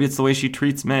 Maybe it's the way she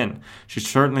treats men. She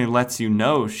certainly lets you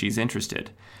know she's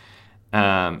interested.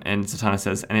 And Zatanna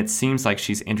says, and it seems like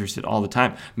she's interested all the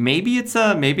time. Maybe it's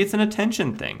an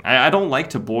attention thing. I don't like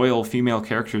to boil female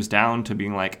characters down to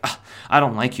being like, I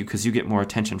don't like you because you get more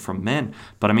attention from men.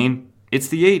 But I mean, it's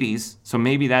the 80s, so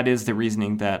maybe that is the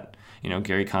reasoning that,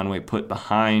 Gary Conway put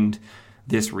behind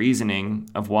this reasoning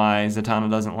of why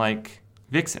Zatanna doesn't like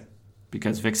Vixen.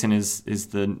 Because Vixen is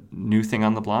the new thing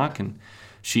on the block, and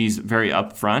she's very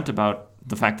upfront about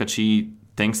the fact that she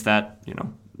thinks that,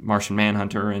 Martian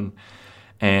Manhunter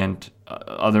and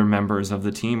other members of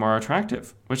the team are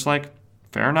attractive, which,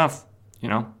 fair enough.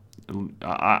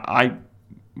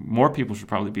 More people should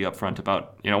probably be upfront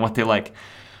about, what they like.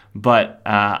 But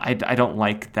I don't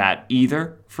like that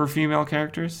either for female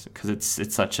characters because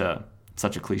it's such a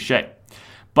cliche.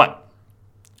 But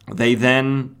they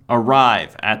then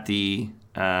arrive at the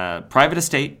private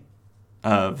estate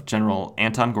of General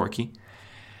Anton Gorky,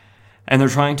 and they're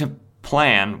trying to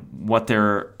plan what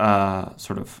their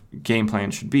sort of game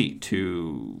plan should be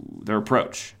to their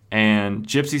approach. And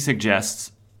Gypsy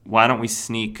suggests, why don't we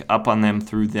sneak up on them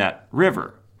through that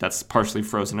river that's partially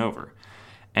frozen over?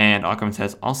 And Aquaman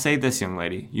says, I'll say this, young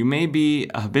lady. You may be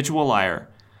a habitual liar.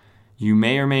 You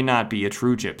may or may not be a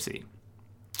true gypsy.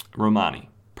 Romani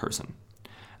person.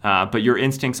 But your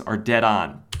instincts are dead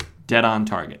on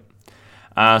target.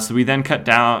 So we then cut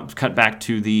back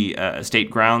to the estate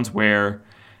grounds where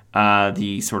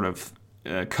the sort of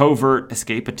covert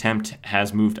escape attempt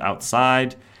has moved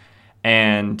outside.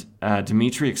 And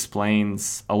Dimitri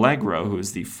explains Allegro, who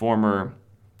is the former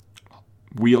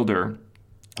wielder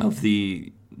of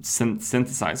the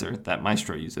synthesizer that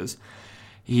Maestro uses.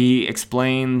 He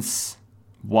explains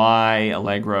why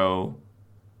Allegro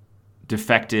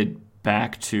defected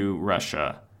back to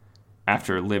Russia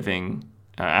after living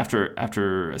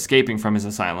after escaping from his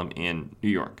asylum in New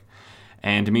York.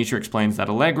 And Dimitri explains that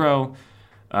Allegro,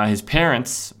 his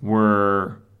parents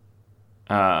were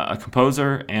a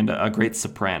composer and a great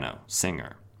soprano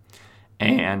singer,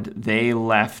 and they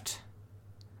left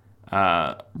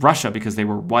Russia because they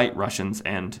were white Russians.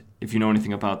 And if you know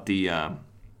anything about the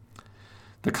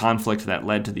conflict that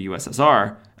led to the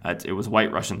USSR, it was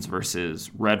white Russians versus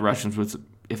red Russians. Which,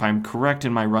 if I'm correct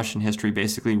in my Russian history,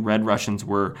 basically red Russians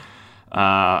were,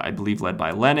 I believe, led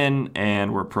by Lenin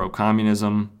and were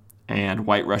pro-communism, and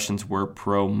white Russians were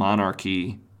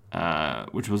pro-monarchy,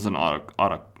 which was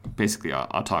basically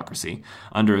autocracy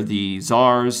under the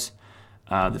czars,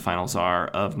 the final czar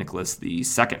of Nicholas II.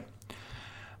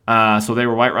 So they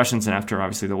were white Russians, and after,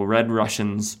 obviously, the red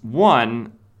Russians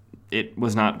won, it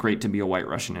was not great to be a white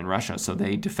Russian in Russia. So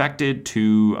they defected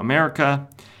to America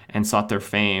and sought their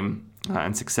fame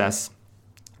and success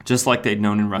just like they'd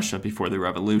known in Russia before the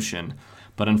revolution.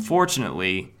 But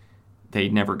unfortunately, they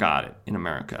never got it in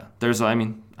America.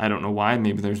 I don't know why.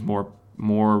 Maybe there's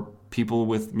more people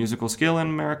with musical skill in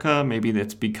America. Maybe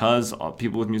it's because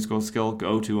people with musical skill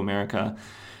go to America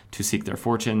to seek their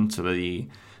fortune. So the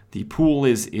pool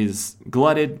is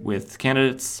glutted with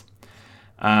candidates.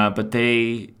 But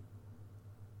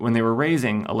when they were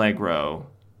raising Allegro,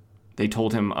 they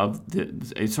told him of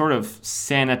a sort of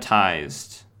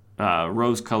sanitized,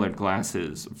 rose-colored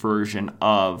glasses version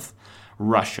of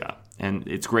Russia and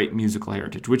its great musical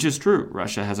heritage, which is true.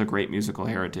 Russia has a great musical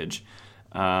heritage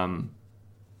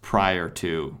prior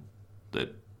to the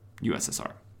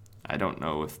USSR. I don't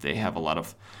know if they have a lot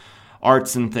of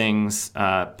arts and things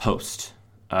post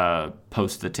the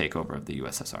takeover of the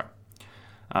USSR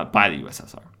by the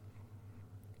USSR.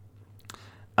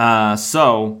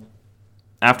 So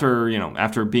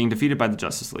after being defeated by the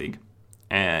Justice League,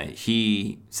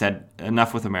 he said,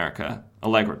 enough with America.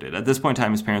 Allegro did. At this point in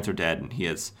time, his parents are dead, and he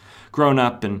has grown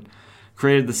up and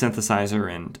created the synthesizer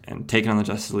and taken on the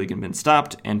Justice League and been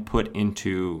stopped and put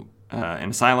into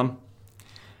an asylum.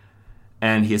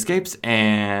 And he escapes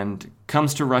and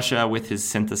comes to Russia with his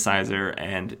synthesizer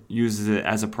and uses it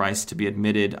as a price to be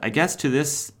admitted, I guess, to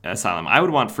this asylum. I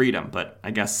would want freedom, but I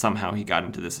guess somehow he got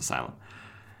into this asylum.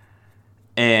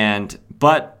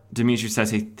 But Dimitri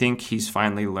says he thinks he's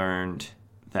finally learned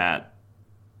that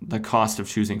the cost of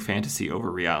choosing fantasy over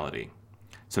reality.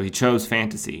 So he chose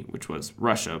fantasy, which was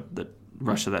Russia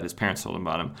that his parents told him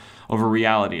about him, over the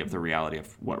reality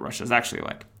of what Russia is actually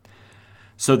like.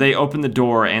 So they open the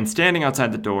door, and standing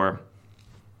outside the door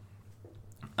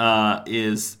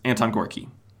is Anton Gorky.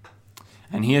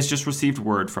 And he has just received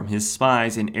word from his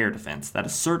spies in air defense that a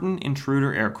certain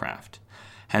intruder aircraft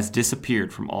has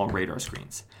disappeared from all radar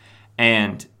screens.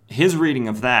 And his reading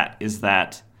of that is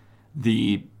that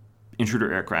the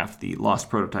intruder aircraft, the lost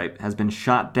prototype, has been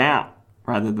shot down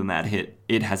rather than that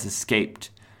it has escaped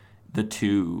the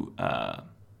two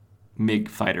MiG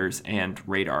fighters and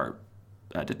radar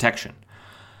detection.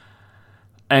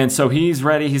 And so he's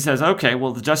ready. He says, okay,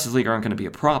 well, the Justice League aren't going to be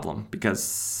a problem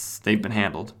because they've been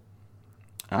handled.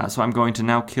 So I'm going to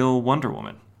now kill Wonder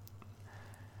Woman.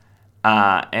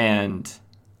 And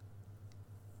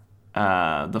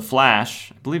the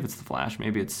Flash, I believe it's the Flash,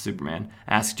 maybe it's Superman,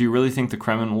 asks, do you really think the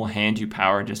Kremlin will hand you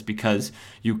power just because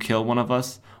you kill one of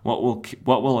us? What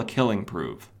will a killing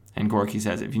prove? And Gorky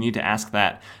says, if you need to ask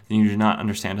that, then you do not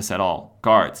understand us at all.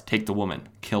 Guards, take the woman,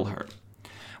 kill her.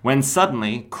 When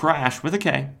suddenly, Crash, with a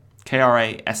K,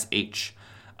 K-R-A-S-H,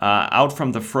 out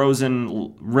from the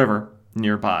frozen river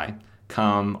nearby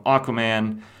come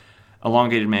Aquaman,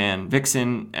 Elongated Man,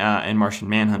 Vixen, and Martian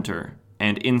Manhunter,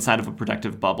 and inside of a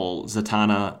protective bubble,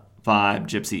 Zatanna, Vibe,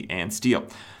 Gypsy, and Steel.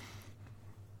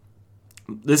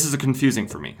 This is confusing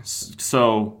for me.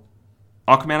 So,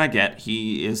 Aquaman I get,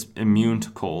 he is immune to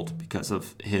cold because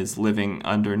of his living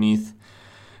underneath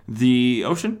the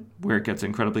ocean, where it gets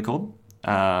incredibly cold.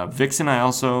 Vixen I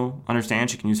also understand,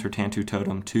 she can use her Tantu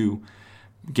totem to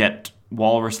get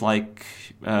walrus-like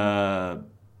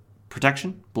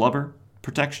protection, blubber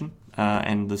protection,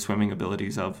 and the swimming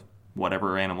abilities of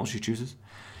whatever animal she chooses.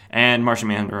 And Martian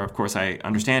Manhunter, of course, I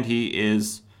understand he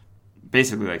is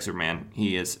basically like Superman.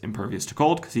 He is impervious to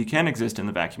cold because he can exist in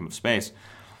the vacuum of space.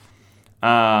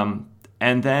 But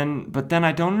then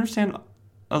I don't understand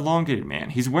Elongated Man.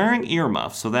 He's wearing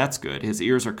earmuffs, so that's good. His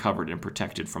ears are covered and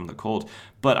protected from the cold.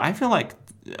 But I feel like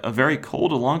a very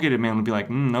cold Elongated Man would be like,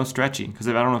 no stretchy. Because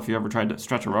I don't know if you ever tried to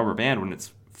stretch a rubber band when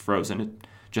it's frozen. It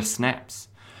just snaps.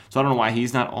 So I don't know why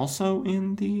he's not also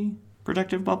in the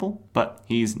protective bubble, but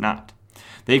he's not.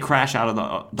 They crash out of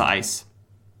the ice.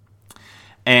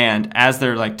 And as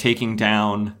they're like taking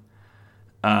down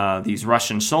these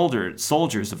Russian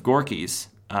soldiers of Gorky's,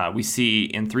 we see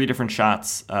in 3 different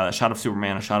shots, a shot of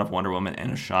Superman, a shot of Wonder Woman,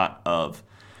 and a shot of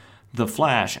the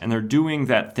Flash. And they're doing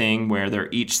that thing where they're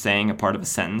each saying a part of a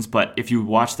sentence, but if you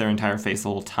watch their entire face the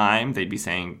whole time, they'd be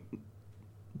saying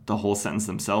the whole sentence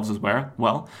themselves as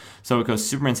well. So it goes,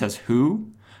 Superman says,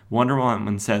 who? Wonder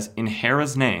Woman says, in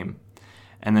Hera's name.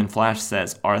 And then Flash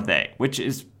says, are they? Which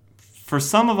is, for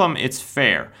some of them, it's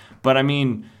fair. But, I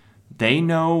mean, they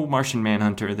know Martian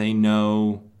Manhunter. They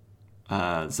know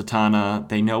Zatanna.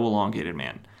 They know Elongated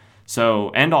Man.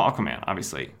 So, and Aquaman,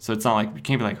 obviously. So it's not like, you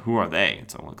can't be like, who are they?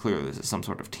 It's well, clearly this is some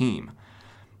sort of team.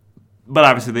 But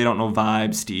obviously they don't know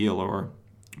Vibe, Steel, or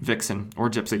Vixen, or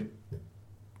Gypsy.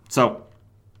 So,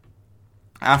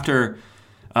 after,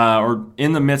 or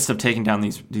in the midst of taking down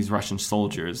these Russian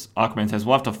soldiers, Aquaman says,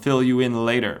 we'll have to fill you in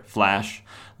later, Flash.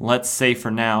 Let's say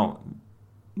for now,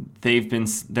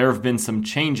 there have been some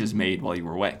changes made while you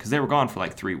were away, because they were gone for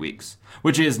like 3 weeks,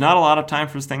 which is not a lot of time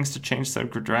for things to change so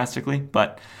drastically,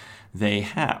 but they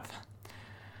have.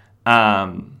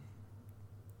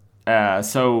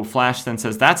 So Flash then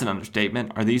says, that's an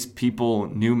understatement. Are these people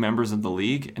new members of the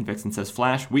League? And Vixen says,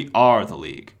 Flash, we are the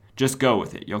League. Just go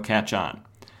with it. You'll catch on.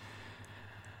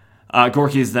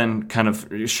 Gorky is then kind of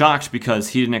shocked because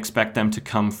he didn't expect them to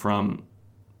come from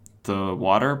the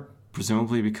water,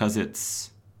 presumably because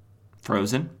it's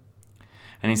frozen.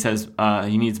 And he says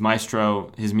he needs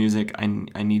Maestro, his music. I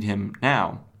need him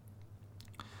now.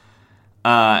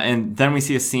 And then we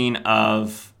see a scene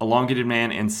of Elongated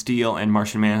Man and Steel and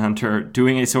Martian Manhunter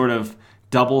doing a sort of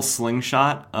double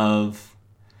slingshot of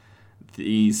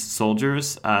these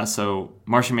soldiers. So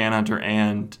Martian Manhunter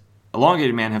and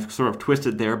Elongated Man have sort of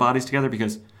twisted their bodies together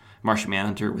because Martian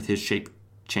Manhunter, with his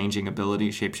shape-shifting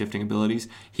abilities,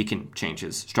 he can change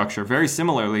his structure very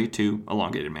similarly to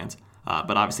Elongated Man's,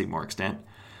 but obviously more extent.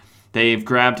 They've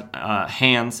grabbed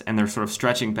hands and they're sort of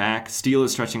stretching back. Steel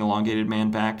is stretching Elongated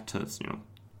Man back to,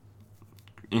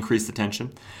 increase the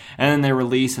tension. And then they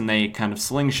release and they kind of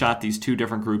slingshot these 2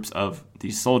 different groups of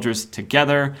these soldiers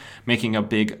together, making a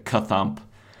big ka-thump.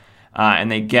 And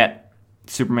they get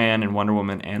Superman and Wonder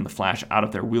Woman and the Flash out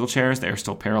of their wheelchairs. They are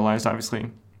still paralyzed,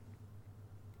 obviously.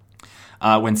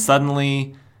 When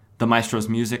suddenly the Maestro's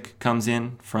music comes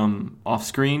in from off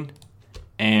screen,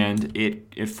 and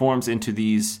it forms into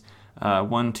these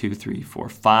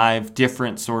 5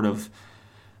 different sort of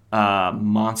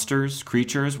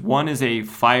creatures. One is a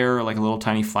fire, like a little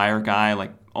tiny fire guy,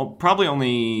 like probably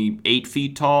only 8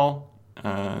 feet tall,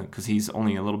 because he's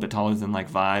only a little bit taller than like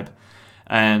Vibe.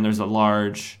 And there's a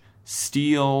large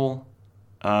steel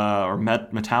or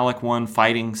metallic one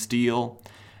fighting Steel.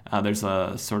 There's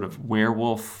a sort of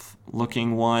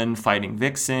werewolf-looking one fighting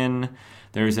Vixen.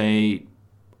 There's a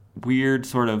weird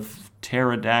sort of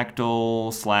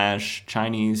pterodactyl /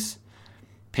 Chinese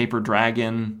paper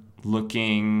dragon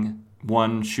looking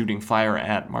one shooting fire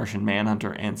at Martian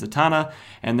Manhunter and Zatanna.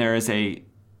 And there is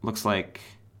looks like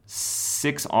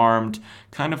six-armed,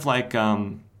 kind of like,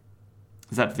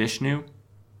 is that Vishnu?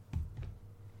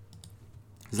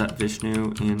 Is that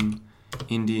Vishnu in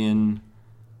Indian?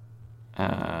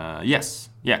 Yes.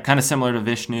 Yeah, kind of similar to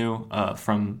Vishnu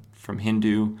from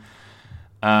Hindu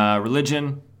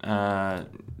religion,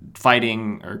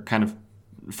 fighting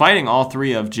all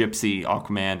three of Gypsy,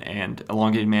 Aquaman, and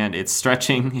Elongated Man. It's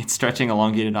stretching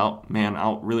Elongated Man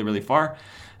out really, really far,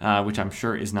 which I'm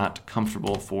sure is not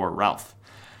comfortable for Ralph.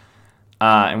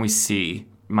 And we see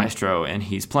Maestro, and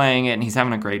he's playing it, and he's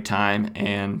having a great time,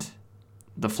 and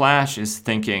the Flash is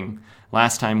thinking,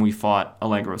 last time we fought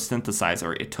Allegro's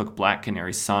synthesizer, it took Black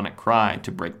Canary's sonic cry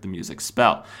to break the music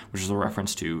spell, which is a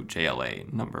reference to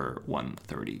JLA number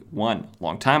 131, a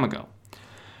long time ago.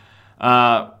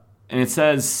 And it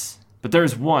says, but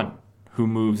there's one who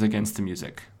moves against the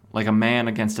music, like a man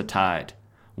against a tide,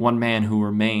 one man who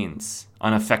remains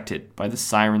unaffected by the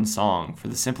siren song for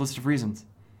the simplest of reasons.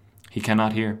 He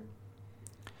cannot hear.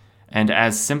 And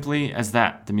as simply as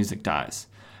that, the music dies,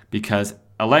 because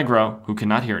Allegro, who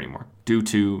cannot hear anymore, due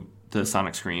to the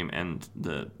sonic scream and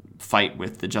the fight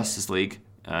with the Justice League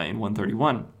in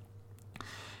 131,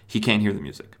 he can't hear the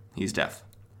music. He's deaf.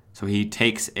 So he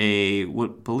takes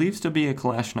what believes to be a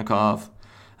Kalashnikov,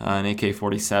 an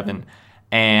AK-47,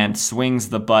 and swings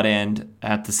the butt end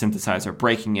at the synthesizer,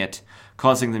 breaking it,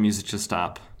 causing the music to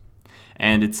stop.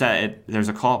 And there's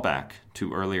a callback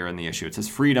to earlier in the issue. It says,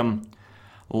 freedom,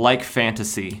 like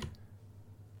fantasy,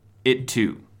 it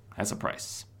too has a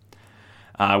price.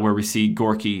 Where we see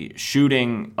Gorky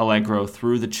shooting Allegro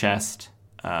through the chest,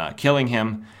 killing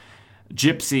him. We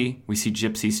see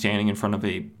Gypsy standing in front of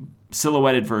a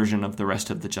silhouetted version of the rest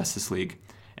of the Justice League,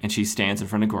 and she stands in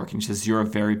front of Gorky and she says, "You're a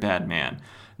very bad man."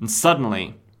 And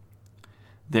suddenly,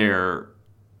 they're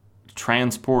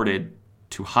transported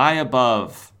to high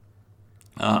above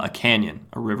a canyon,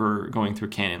 a river going through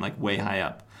a canyon, like way high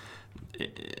up.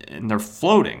 And they're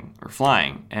floating or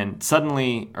flying, and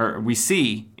suddenly, we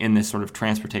see in this sort of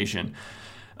transportation,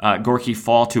 Gorky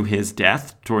fall to his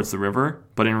death towards the river,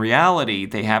 but in reality,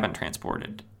 they haven't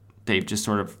transported. They've just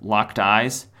sort of locked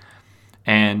eyes,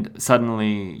 and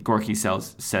suddenly Gorky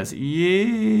says,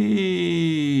 "Yee!"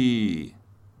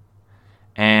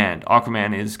 And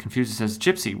Aquaman is confused and says,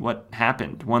 "Gypsy, what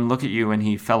happened? One look at you and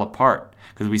he fell apart."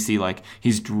 Because we see, like,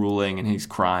 he's drooling and he's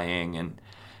crying, and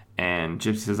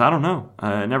Gypsy says, "I don't know.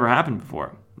 It never happened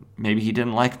before. Maybe he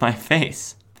didn't like my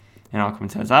face." And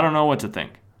Aquaman says, "I don't know what to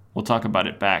think. We'll talk about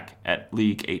it back at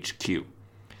League HQ."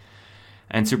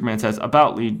 And Superman says,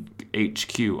 "About League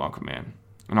HQ, Aquaman."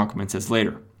 And Aquaman says,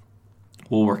 "Later.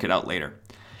 We'll work it out later."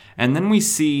 And then we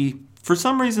see, for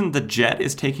some reason, the jet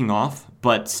is taking off,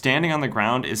 but standing on the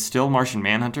ground is still Martian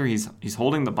Manhunter. He's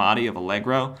holding the body of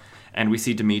Allegro, and we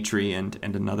see Dimitri and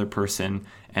another person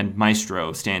and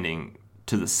Maestro standing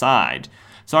to the side.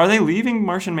 So are they leaving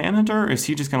Martian Manhunter, or is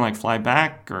he just gonna like fly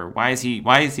back, or why is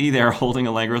he there holding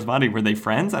Allegro's body? Were they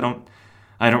friends? I don't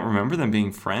remember them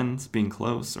being friends, being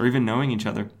close, or even knowing each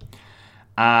other.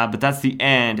 But that's the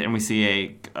end, and we see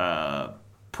a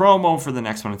promo for the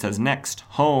next one. It says, "Next,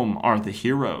 home are the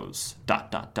heroes, ...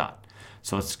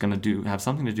 So it's gonna have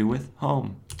something to do with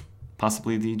home,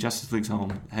 possibly the Justice League's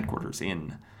home headquarters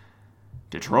in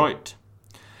Detroit.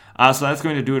 So that's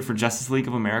going to do it for Justice League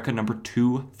of America number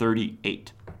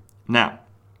 238. Now,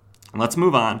 let's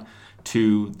move on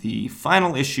to the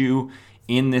final issue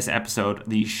in this episode,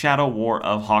 the Shadow War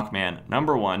of Hawkman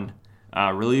number 1,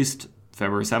 released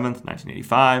February 7th,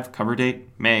 1985, cover date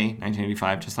May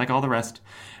 1985, just like all the rest.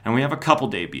 And we have a couple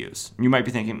debuts. You might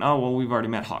be thinking, oh, well, we've already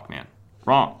met Hawkman.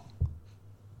 Wrong.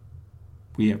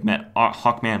 We have met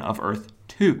Hawkman of Earth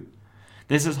 2.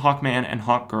 This is Hawkman and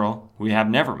Hawkgirl, who we have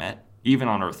never met, even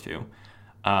on Earth 2,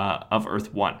 of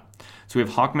Earth 1. So we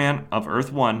have Hawkman of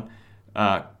Earth 1,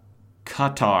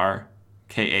 Katar,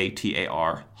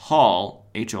 Katar, Hall,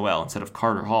 Hol, instead of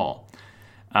Carter Hall.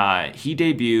 He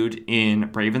debuted in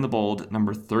Brave and the Bold,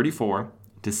 number 34,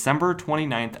 December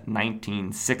 29th,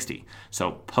 1960.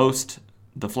 So post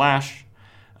The Flash,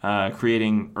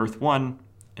 creating Earth 1,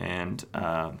 and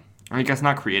I guess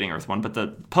not creating Earth 1, but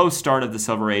the post-start of the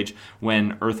Silver Age,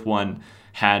 when Earth 1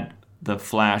 had the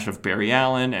Flash of Barry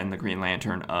Allen and the Green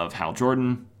Lantern of Hal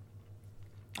Jordan,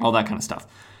 all that kind of stuff.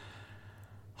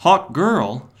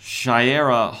 Hawkgirl,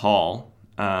 Shayera Hall,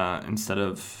 instead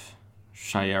of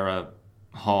Shayera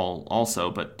Hall also,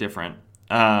 but different,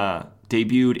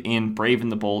 debuted in Brave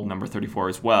and the Bold number 34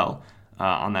 as well,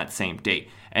 on that same date.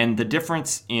 And the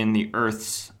difference in the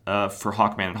Earths for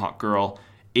Hawkman and Hawkgirl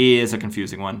is a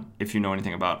confusing one. If you know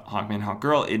anything about Hawkman and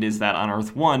Hawkgirl, it is that on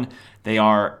Earth 1, they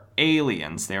are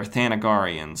aliens. They are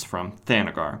Thanagarians from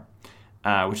Thanagar.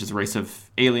 which is a race of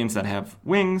aliens that have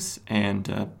wings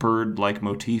and bird-like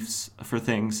motifs for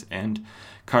things, and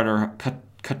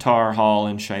Qatar Hall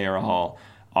and Shayera Hall.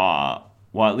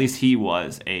 Well, at least he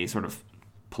was a sort of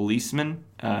policeman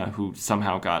who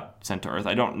somehow got sent to Earth.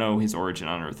 I don't know his origin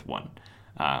on Earth 1,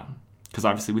 because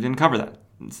obviously we didn't cover that.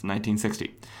 It's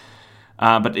 1960.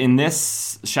 But in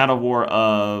this Shadow War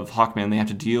of Hawkman, they have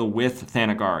to deal with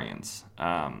Thanagarians,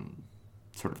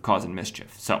 sort of causing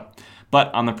mischief.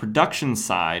 But on the production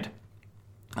side,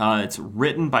 it's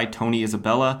written by Tony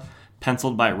Isabella,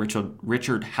 penciled by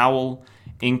Richard Howell,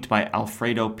 inked by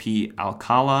Alfredo P.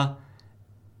 Alcala,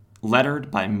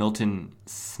 lettered by Milton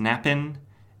Snapin,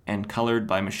 and colored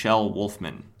by Michelle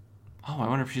Wolfman. Oh, I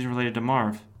wonder if she's related to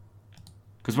Marv.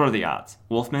 Because what are the odds?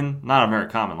 Wolfman, not a very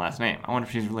common last name. I wonder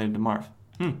if she's related to Marv.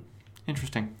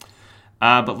 Interesting.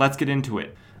 But let's get into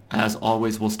it. As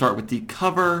always, we'll start with the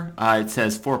cover. It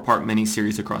says 4-part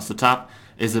miniseries across the top.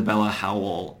 Isabella,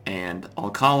 Howell, and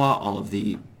Alcala, all of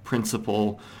the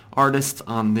principal artists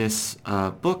on this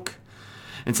book.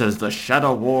 It says The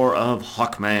Shadow War of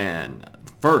Hawkman,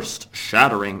 first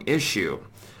shattering issue.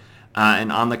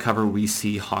 And on the cover, we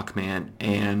see Hawkman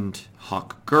and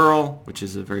Hawkgirl, which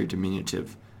is a very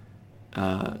diminutive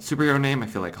superhero name. I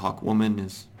feel like Hawkwoman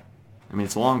is,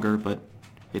 it's longer, but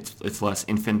it's less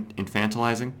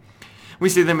infantilizing. We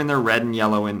see them in their red and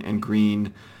yellow and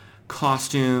green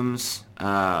costumes.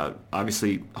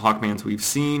 Obviously, Hawkman's we've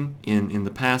seen in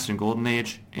the past in Golden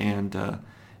Age, and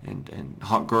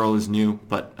Hawkgirl is new,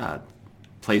 but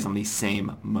plays on the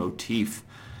same motif.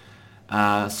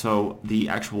 So the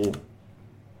actual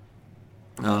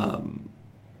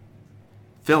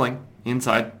filling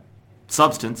inside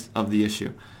substance of the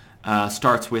issue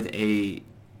starts with a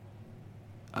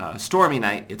stormy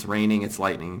night. It's raining, it's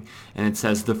lightning, and it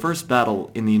says the first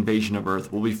battle in the invasion of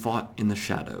Earth will be fought in the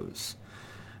shadows.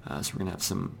 So we're going to have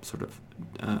some sort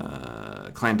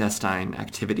of clandestine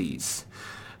activities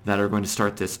that are going to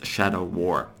start this shadow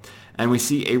war. And we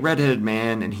see a red-headed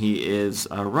man, and he is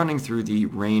running through the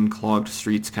rain-clogged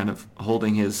streets, kind of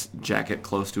holding his jacket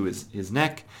close to his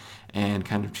neck and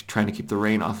kind of trying to keep the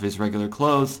rain off of his regular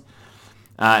clothes.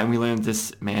 And we learn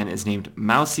this man is named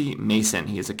Mousy Mason.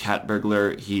 He is a cat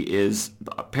burglar. He is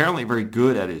apparently very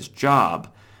good at his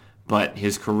job, but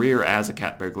his career as a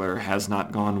cat burglar has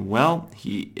not gone well.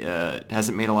 He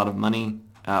hasn't made a lot of money,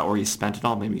 or he's spent it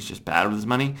all. Maybe he's just bad with his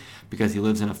money, because he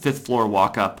lives in a 5th-floor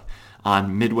walk-up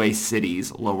on Midway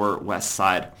City's Lower West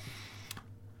Side.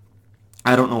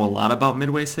 I don't know a lot about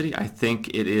Midway City. I think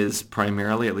it is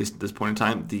primarily, at least at this point in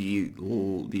time,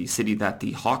 the city that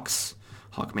the Hawks,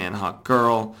 Hawkman,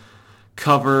 Hawkgirl,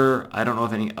 cover. I don't know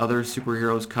if any other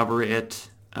superheroes cover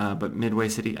it, but Midway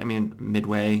City,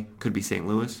 Midway could be St.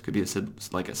 Louis, could be a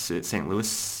St.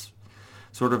 Louis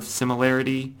sort of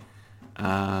similarity.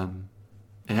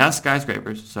 It has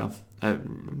skyscrapers, so...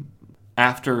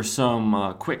 After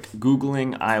some quick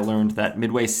Googling, I learned that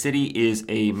Midway City is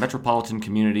a metropolitan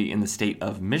community in the state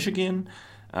of Michigan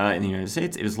in the United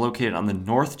States. It is located on the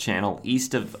North Channel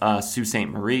east of Sault Ste.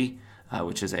 Marie,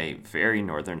 which is a very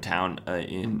northern town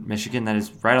in Michigan that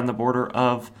is right on the border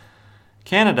of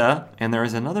Canada. And there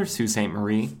is another Sault Ste.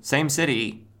 Marie, same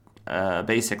city,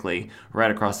 basically, right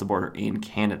across the border in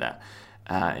Canada.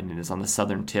 And it is on the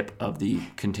southern tip of the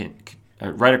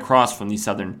right across from the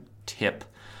southern tip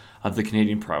of the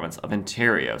Canadian province of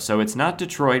Ontario. So it's not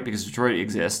Detroit, because Detroit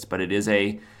exists, but it is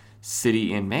a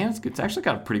city in, it's actually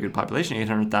got a pretty good population,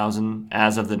 800,000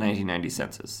 as of the 1990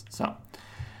 census. So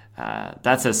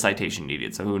that says citation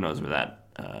needed, so who knows where that,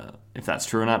 if that's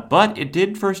true or not. But it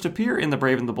did first appear in The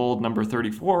Brave and the Bold number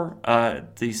 34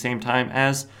 at the same time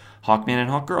as Hawkman and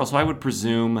Hawkgirl. So I would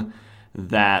presume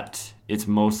that it's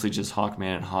mostly just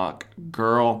Hawkman and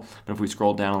Hawkgirl. But if we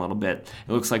scroll down a little bit,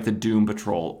 it looks like the Doom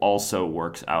Patrol also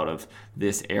works out of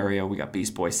this area. We got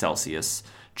Beast Boy, Celsius,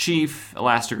 Chief,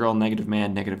 Elastigirl, Negative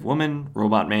Man, Negative Woman,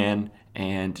 Robot Man,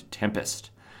 and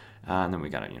Tempest. And then we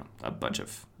got a bunch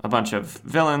of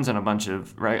villains and a bunch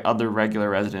of other regular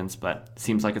residents, but it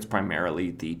seems like it's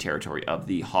primarily the territory of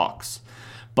the Hawks.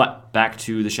 But back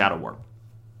to the Shadow War.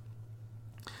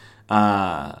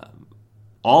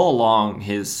 All along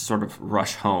his sort of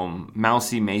rush home,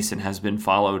 Mousy Mason has been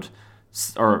followed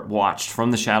or watched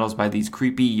from the shadows by these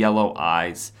creepy yellow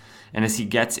eyes. And as he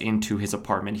gets into his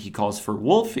apartment, he calls for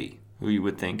Wolfie, who you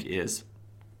would think is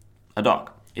a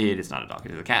dog. It is not a dog,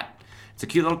 it is a cat. It's a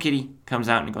cute little kitty, comes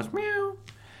out and he goes, meow.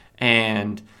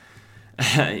 And,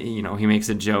 he makes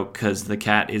a joke because the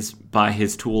cat is by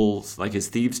his tools, like his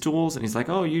thieves' tools. And he's like,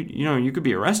 oh, you could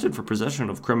be arrested for possession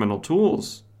of criminal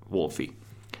tools, Wolfie.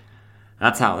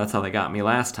 That's how they got me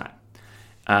last time.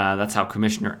 That's how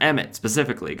Commissioner Emmett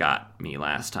specifically got me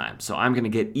last time. So I'm going to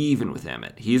get even with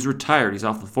Emmett. He's retired. He's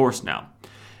off the force now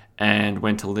and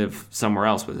went to live somewhere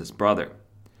else with his brother.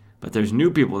 But there's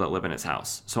new people that live in his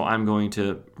house. So I'm going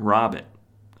to rob it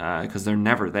because they're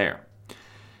never there.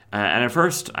 And at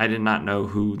first, I did not know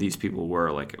who these people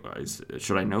were. Like,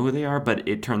 should I know who they are? But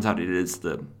it turns out it is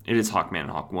Hawkman and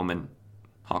Hawkwoman,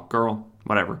 Hawkgirl,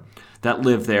 whatever, that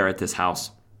live there at this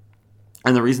house.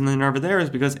 And the reason they're never there is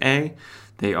because, A,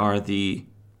 they are the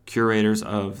curators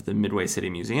of the Midway City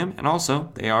Museum, and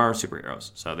also they are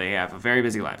superheroes. So they have very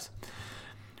busy lives.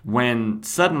 When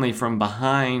suddenly from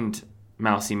behind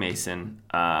Mousy Mason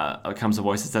comes a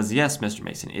voice that says, "Yes, Mr.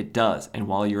 Mason, it does. And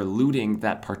while you're looting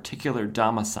that particular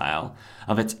domicile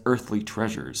of its earthly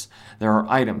treasures, there are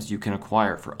items you can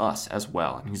acquire for us as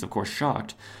well." And he's, of course,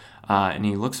 shocked. And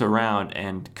he looks around,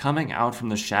 and coming out from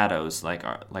the shadows, like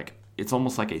it's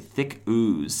almost like a thick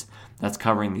ooze that's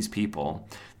covering these people.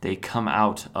 They come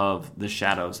out of the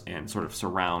shadows and sort of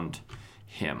surround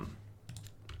him.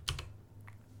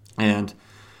 And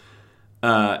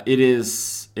it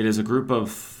is a group of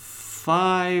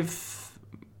 5,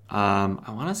 I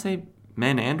want to say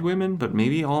men and women, but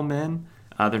maybe all men.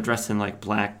 They're dressed in like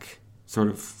black sort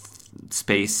of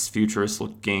space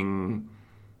futurist-looking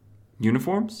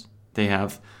uniforms. They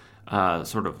have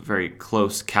sort of very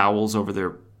close cowls over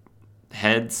their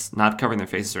heads, not covering their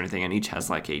faces or anything, and each has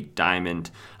like a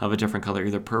diamond of a different color,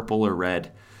 either purple or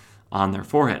red, on their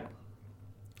forehead.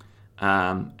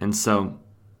 And so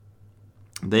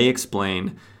they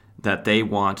explain that they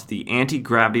want the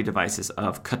anti-gravity devices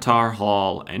of Qatar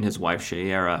Hall and his wife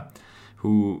Shayera,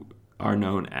 who are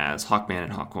known as Hawkman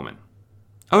and Hawkwoman.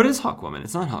 Oh, it is Hawkwoman.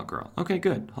 It's not Hawkgirl. Okay,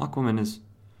 good. Hawkwoman is...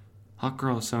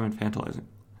 Hawkgirl is so infantilizing.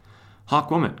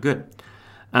 Hawkwoman, good.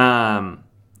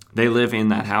 They live in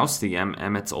that house, the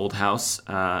Emmett's old house,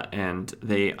 and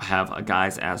they have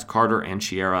guys as Carter and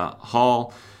Shayera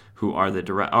Hall, who are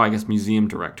the museum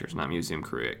directors, not museum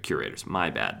curators. My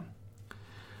bad.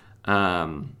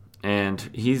 And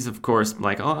he's, of course,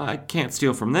 like, "Oh, I can't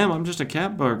steal from them. I'm just a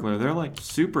cat burglar. They're like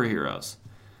superheroes.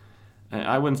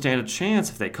 I wouldn't stand a chance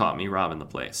if they caught me robbing the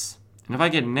place. And if I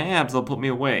get nabbed, they'll put me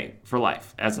away for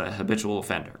life as a habitual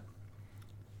offender."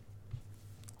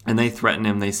 And they threaten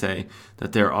him. They say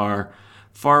that there are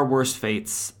far worse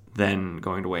fates than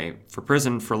going away for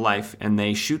prison for life. And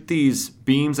they shoot these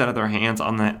beams out of their hands.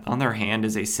 On their hand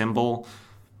is a symbol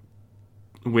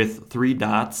with 3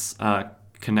 dots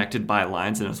connected by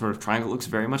lines in a sort of triangle. It looks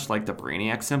very much like the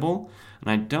Brainiac symbol.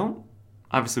 And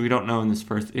obviously we don't know in this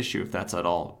first issue if that's at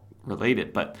all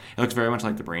related, but it looks very much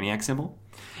like the Brainiac symbol.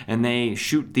 And they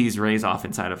shoot these rays off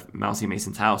inside of Mousy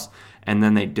Mason's house, and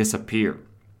then they disappear.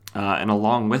 And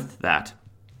along with that,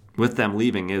 with them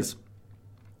leaving, is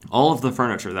all of the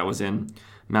furniture that was in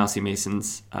Mousy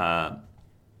Mason's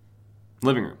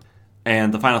living room.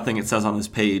 And the final thing it says on this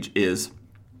page is,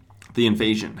 "The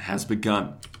invasion has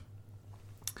begun."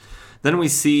 Then we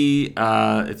see, we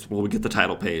get the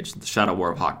title page, The Shadow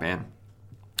War of Hawkman,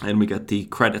 and we get the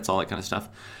credits, all that kind of stuff.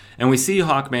 And we see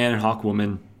Hawkman and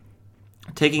Hawkwoman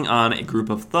taking on a group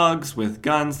of thugs with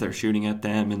guns. They're shooting at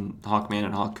them, and Hawkman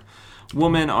and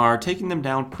Hawkwoman are taking them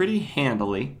down pretty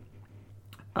handily.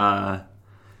 They're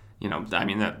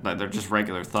just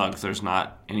regular thugs. There's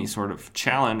not any sort of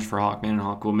challenge for Hawkman and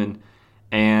Hawkwoman.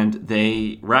 And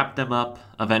they wrap them up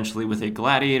eventually with a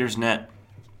gladiator's net.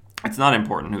 It's not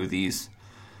important who these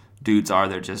dudes are.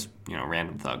 They're just,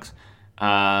 random thugs.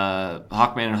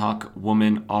 Hawkman and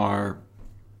Hawkwoman are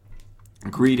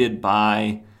greeted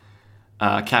by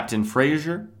Captain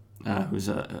Frazier, who's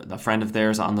a friend of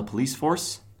theirs on the police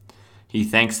force. He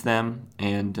thanks them,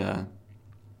 and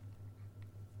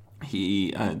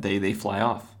they fly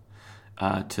off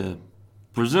to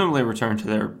presumably return to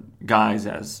their guys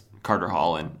as Carter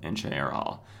Hall and Shayera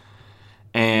Hall.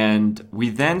 And we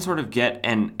then sort of get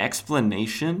an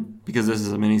explanation, because this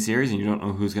is a miniseries and you don't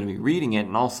know who's going to be reading it,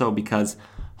 and also because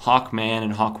Hawkman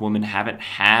and Hawkwoman haven't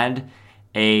had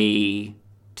a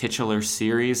titular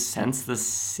series since the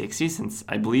 60s, since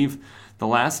I believe the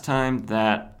last time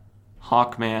that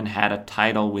Hawkman had a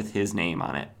title with his name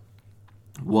on it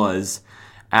was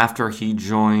after he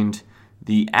joined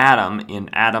the Atom in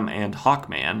Atom and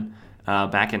Hawkman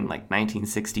back in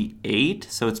 1968.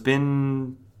 So it's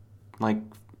been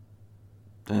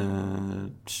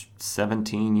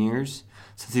 17 years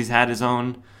since he's had his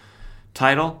own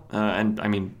title.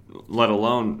 Let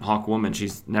alone Hawkwoman.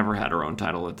 She's never had her own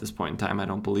title at this point in time, I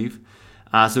don't believe.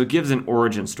 So it gives an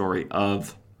origin story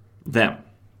of them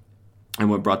and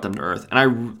what brought them to Earth.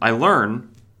 And I learn,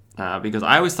 because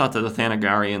I always thought that the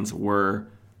Thanagarians were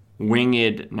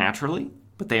winged naturally,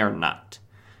 but they are not.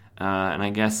 And I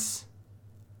guess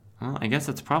Well, I guess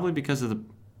it's probably because of the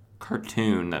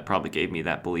cartoon that probably gave me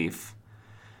that belief.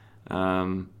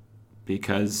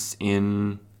 Because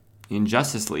in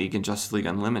Justice League and Justice League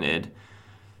Unlimited,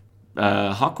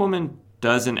 Hawkwoman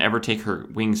doesn't ever take her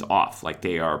wings off. Like,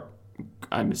 they are,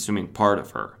 I'm assuming, part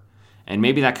of her. And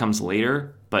maybe that comes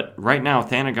later, but right now,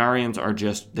 Thanagarians are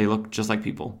they look just like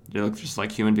people. They look just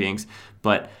like human beings.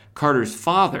 But Carter's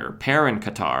father, Perrin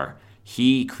Katar,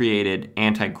 he created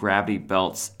anti-gravity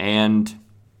belts and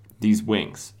these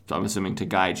wings. So I'm assuming to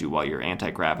guide you while you're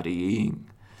anti-gravitying.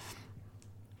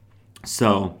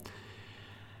 So,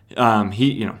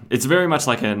 it's very much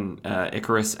like an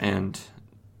Icarus and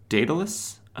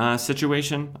Daedalus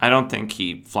situation. I don't think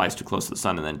he flies too close to the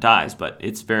sun and then dies, but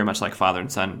it's very much like father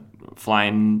and son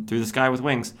flying through the sky with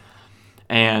wings.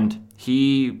 And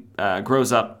he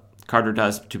grows up, Carter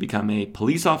does, to become a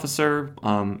police officer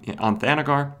on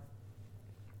Thanagar.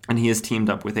 And he is teamed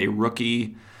up with a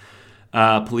rookie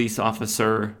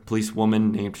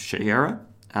policewoman named Shayera.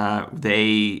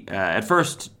 They at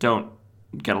first don't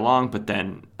get along, but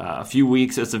then a few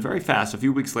weeks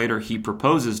later, he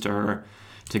proposes to her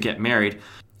to get married,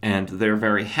 and they're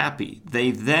very happy.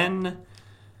 They then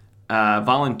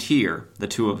volunteer, the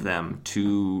two of them,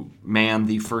 to man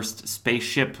the first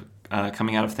spaceship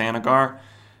coming out of Thanagar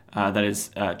that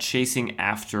is chasing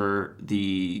after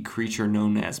the creature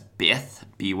known as Bith,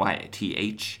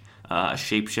 B-Y-T-H, a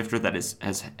shapeshifter that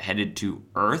has headed to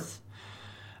Earth.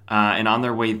 And on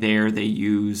their way there, they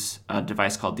use a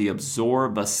device called the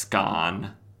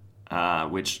Absorbascan,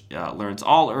 which learns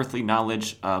all earthly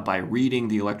knowledge by reading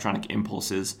the electronic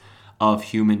impulses of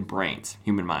human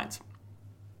minds.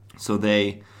 So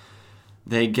they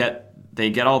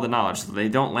get all the knowledge. So they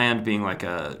don't land being like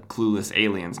a clueless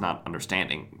aliens not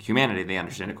understanding humanity. They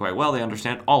understand it quite well. They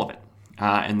understand all of it.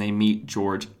 And they meet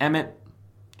George Emmett,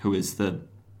 who is the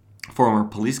former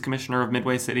police commissioner of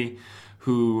Midway City,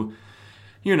 who,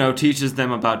 teaches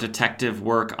them about detective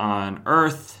work on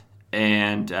Earth.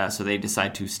 And so they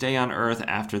decide to stay on Earth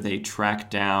after they track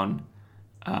down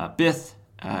Bith,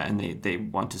 and they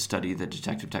want to study the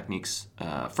detective techniques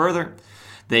further.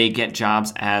 They get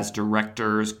jobs as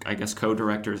directors, I guess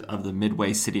co-directors of the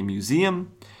Midway City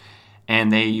Museum,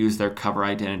 and they use their cover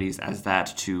identities as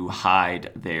that to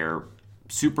hide their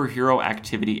superhero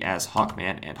activity as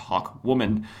Hawkman and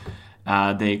Hawkwoman.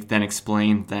 They then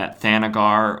explain that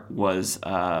Thanagar was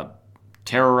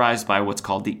terrorized by what's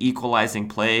called the equalizing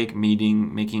plague,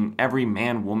 meaning making every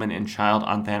man, woman, and child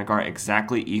on Thanagar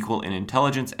exactly equal in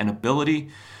intelligence and ability,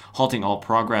 halting all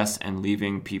progress and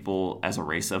leaving people as a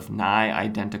race of nigh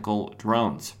identical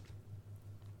drones.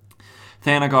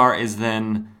 Thanagar is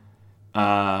then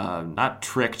not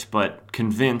tricked, but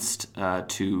convinced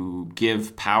to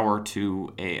give power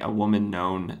to a woman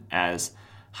known as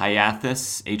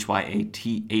Hyathis,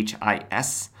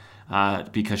 Hyathis,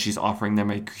 because she's offering them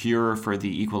a cure for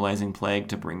the equalizing plague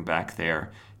to bring back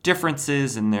their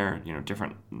differences and their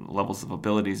different levels of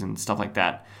abilities and stuff like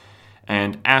that.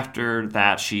 And after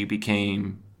that, she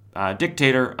became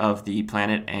dictator of the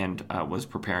planet and was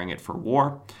preparing it for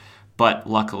war. But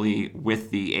luckily,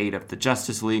 with the aid of the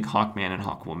Justice League, Hawkman and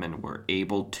Hawkwoman were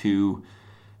able to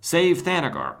save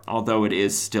Thanagar, although it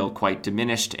is still quite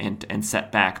diminished and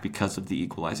set back because of the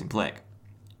equalizing plague.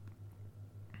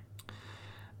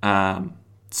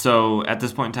 So at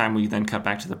this point in time, we then cut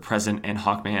back to the present, and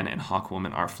Hawkman and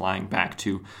Hawkwoman are flying back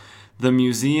to the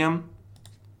museum.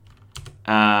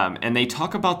 And they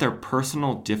talk about their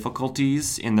personal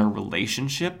difficulties in their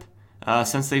relationship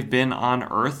since they've been on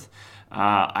Earth.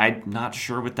 I'm not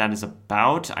sure what that is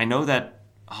about. I know that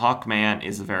Hawkman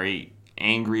is a very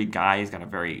angry guy. He's got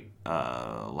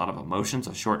a lot of emotions,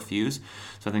 a short fuse.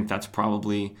 So I think that's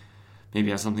probably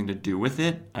maybe has something to do with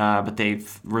it. But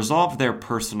they've resolved their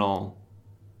personal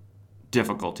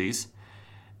difficulties,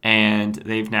 and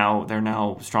they're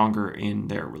now stronger in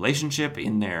their relationship,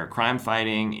 in their crime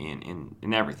fighting,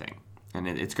 in everything, and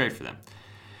it's great for them.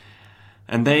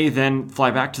 And they then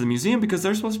fly back to the museum because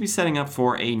they're supposed to be setting up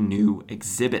for a new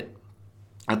exhibit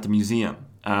at the museum.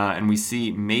 And we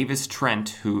see Mavis Trent,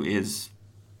 who is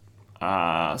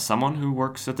someone who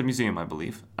works at the museum, I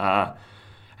believe.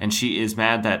 And she is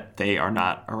mad that they are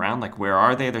not around. Like, where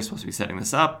are they? They're supposed to be setting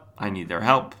this up. I need their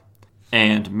help.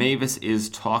 And Mavis is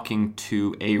talking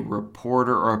to a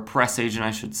reporter, or a press agent,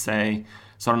 I should say.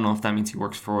 So I don't know if that means he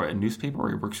works for a newspaper or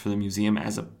he works for the museum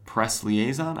as a press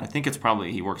liaison. I think it's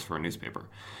probably he works for a newspaper.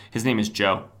 His name is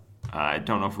Joe. I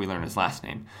don't know if we learn his last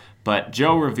name. But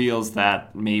Joe reveals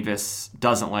that Mavis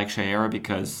doesn't like Shayera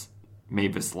because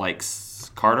Mavis likes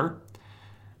Carter.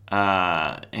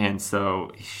 And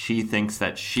so she thinks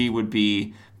that she would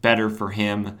be better for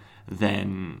him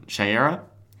than Shayera.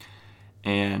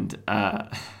 And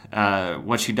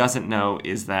what she doesn't know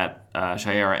is that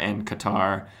Shaira and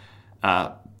Qatar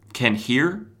can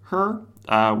hear her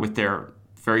with their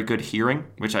very good hearing,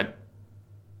 which I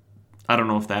don't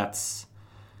know if that's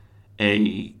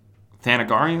a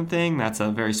Thanagarian thing. That's a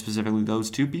very specifically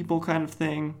those two people kind of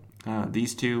thing.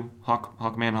 These two,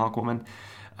 Hawkman, Hawkwoman,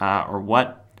 or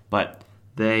what? But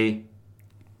they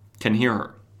can hear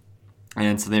her,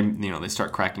 and so they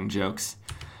start cracking jokes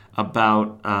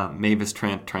about Mavis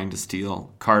Trent trying to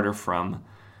steal Carter from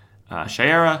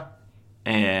Shaira,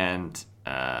 and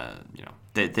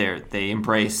they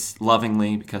embrace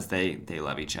lovingly because they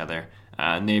love each other.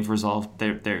 And they've resolved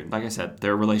their like I said,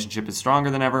 their relationship is stronger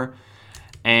than ever.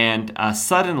 And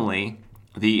suddenly,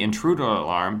 the intruder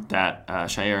alarm that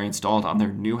Shaira installed on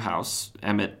their new house,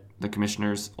 Emmett, the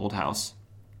commissioner's old house,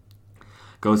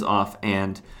 goes off,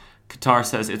 and Qatar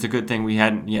says it's a good thing we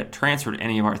hadn't yet transferred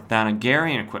any of our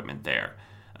Thanagarian equipment there.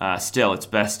 Still, it's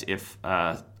best if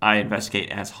I investigate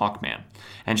as Hawkman.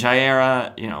 And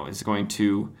Shaira, is going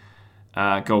to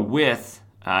go with,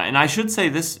 and I should say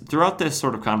this, throughout this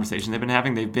sort of conversation they've been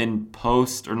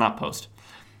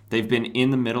they've been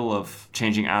in the middle of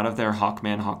changing out of their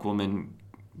Hawkman, Hawkwoman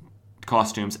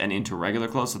costumes and into regular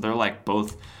clothes, so they're like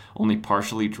both only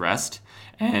partially dressed.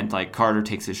 And like Carter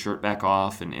takes his shirt back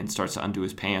off and starts to undo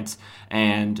his pants,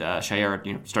 and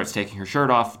Shaira starts taking her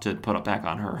shirt off to put it back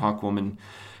on her Hawkwoman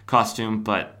costume.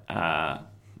 But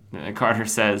Carter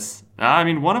says,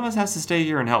 one of us has to stay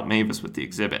here and help Mavis with the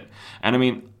exhibit.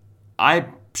 And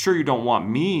I'm sure you don't want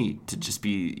me to just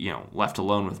be left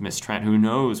alone with Miss Trent. Who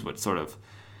knows what sort of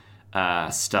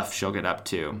stuff she'll get up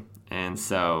to. And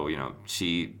so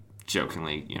she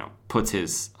jokingly puts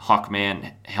his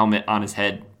Hawkman helmet on his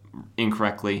head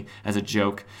incorrectly as a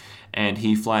joke, and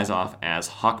he flies off as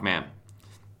Hawkman.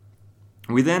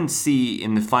 We then see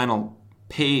in the final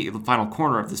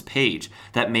corner of this page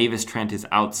that Mavis Trent is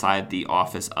outside the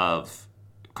office of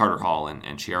Carter Hall and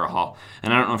Shaira Hall,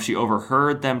 and I don't know if she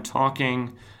overheard them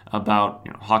talking about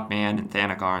Hawkman and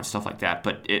Thanagar and stuff like that,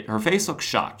 but her face looks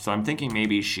shocked, so I'm thinking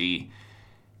maybe she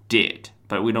did,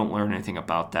 but we don't learn anything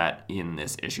about that in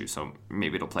this issue, so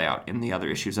maybe it'll play out in the other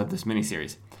issues of this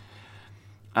miniseries.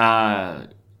 Hawkman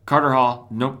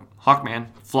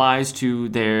flies to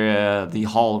the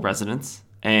Hall residence,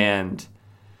 and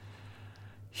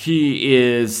he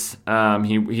is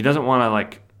he doesn't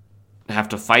want to have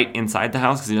to fight inside the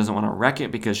house because he doesn't want to wreck it,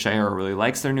 because Shaira really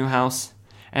likes their new house.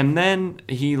 And then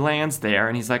he lands there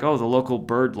and he's like, oh, the local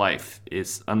bird life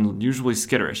is unusually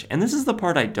skitterish. And this is the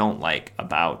part I don't like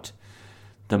about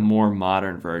the more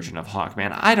modern version of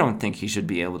Hawkman. I don't think he should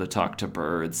be able to talk to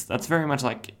birds. That's very much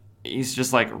like he's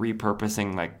just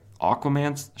repurposing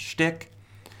Aquaman's shtick.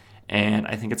 And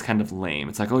I think it's kind of lame.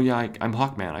 It's like, oh yeah, I'm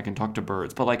Hawkman, I can talk to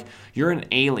birds. But you're an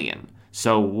alien.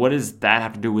 So what does that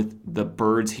have to do with the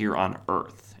birds here on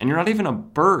Earth? And you're not even a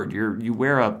bird. You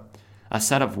wear a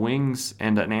set of wings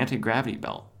and an anti-gravity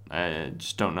belt. I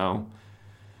just don't know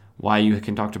why you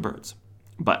can talk to birds.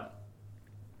 But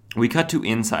we cut to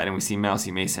inside and we see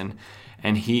Mousy Mason,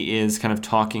 and he is kind of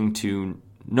talking to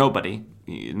nobody.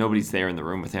 Nobody's there in the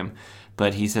room with him,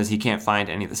 but he says he can't find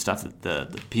any of the stuff that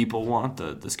the people want,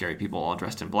 the scary people all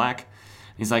dressed in black.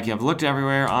 He's like, I've looked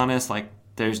everywhere, honest,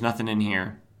 there's nothing in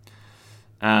here.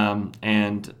 And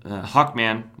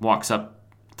Hawkman walks up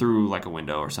through a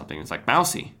window or something. It's like,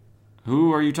 Mousy,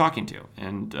 who are you talking to?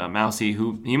 And Mousy,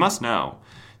 who he must know,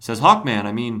 says,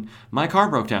 Hawkman, my car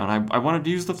broke down. I wanted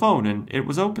to use the phone, and it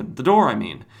was open. The door,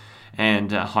 And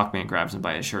Hawkman grabs him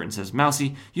by his shirt and says,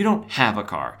 Mousy, you don't have a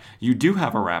car. You do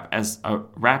have a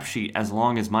rap sheet as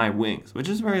long as my wings, which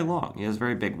is very long. He has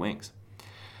very big wings.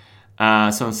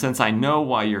 So since I know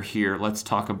why you're here, let's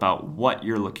talk about what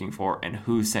you're looking for and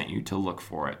who sent you to look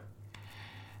for it.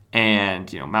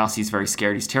 And, Mousy's very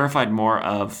scared. He's terrified more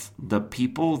of the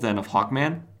people than of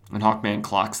Hawkman. And Hawkman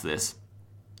clocks this.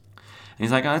 And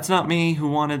he's like, it's not me who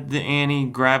wanted the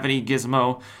anti-gravity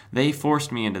gizmo. They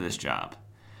forced me into this job.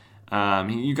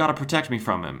 You got to protect me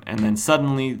from him. And then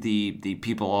suddenly the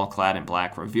people all clad in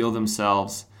black reveal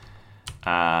themselves.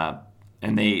 And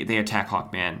they attack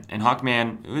Hawkman. And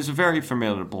Hawkman is a very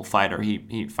formidable fighter.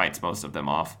 He fights most of them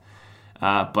off.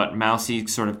 But Mousy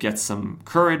sort of gets some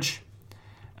courage.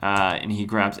 And he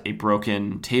grabs a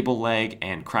broken table leg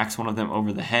and cracks one of them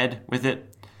over the head with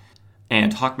it.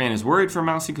 And Hawkman is worried for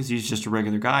Mousy because he's just a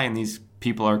regular guy, and these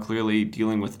people are clearly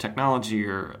dealing with technology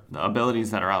or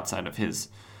abilities that are outside of his,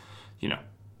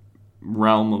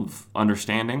 realm of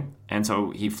understanding. And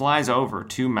so he flies over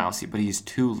to Mousy, but he's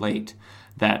too late.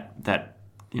 That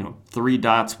 3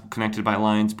 dots connected by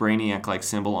lines, Brainiac-like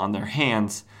symbol on their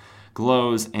hands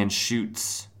glows and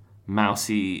shoots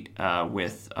Mousy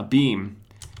with a beam,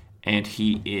 and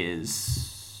he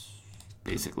is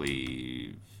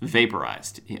basically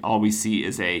vaporized. All we see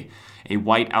is a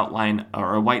white outline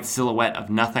or a white silhouette of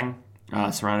nothing,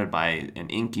 surrounded by an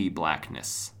inky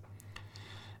blackness.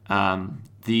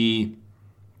 The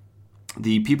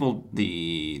people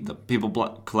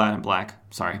clad in black,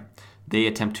 they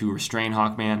attempt to restrain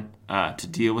Hawkman to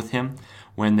deal with him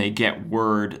when they get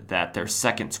word that their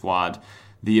second squad,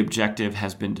 the objective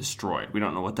has been destroyed. We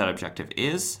don't know what that objective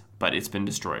is, but it's been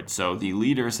destroyed. So the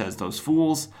leader says, "Those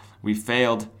fools, we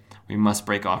failed. We must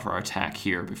break off our attack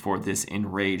here before this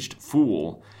enraged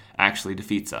fool actually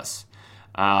defeats us."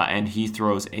 And he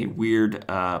throws a weird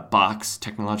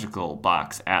technological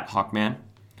box at Hawkman,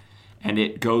 and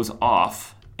it goes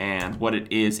off. And what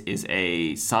it is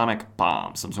a sonic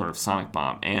bomb, some sort of sonic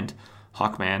bomb. And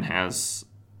Hawkman has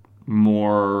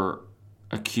more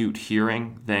acute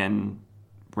hearing than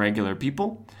regular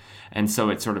people. And so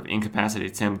it sort of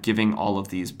incapacitates him, giving all of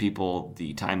these people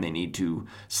the time they need to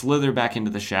slither back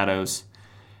into the shadows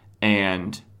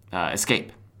and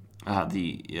escape.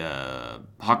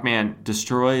 Hawkman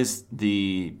destroys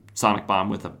the sonic bomb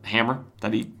with a hammer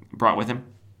that he brought with him.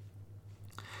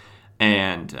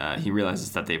 And he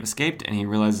realizes that they've escaped, and he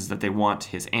realizes that they want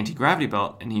his anti-gravity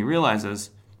belt, and he realizes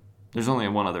there's only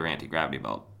one other anti-gravity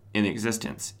belt in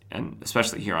existence, and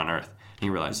especially here on Earth. He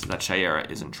realizes that Shayera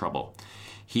is in trouble.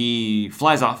 He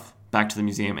flies off back to the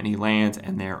museum, and he lands,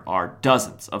 and there are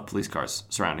dozens of police cars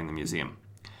surrounding the museum.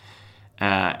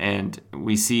 And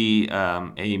we see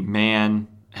a man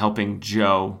helping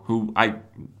Joe, who I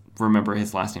remember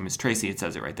his last name is Tracy. It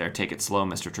says it right there. Take it slow,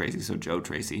 Mr. Tracy. So Joe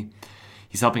Tracy.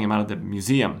 He's helping him out of the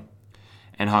museum.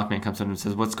 And Hawkman comes up and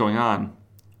says, "What's going on?"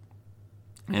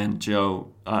 And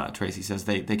Joe Tracy says,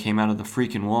 they came out of the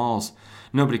freaking walls.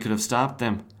 Nobody could have stopped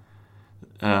them.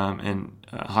 And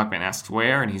Hawkman asks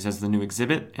where, and he says the new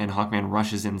exhibit. And Hawkman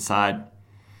rushes inside.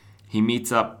 He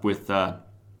meets up with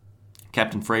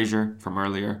Captain Fraser from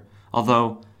earlier.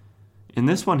 Although, in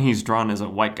this one, he's drawn as a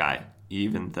white guy,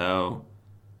 even though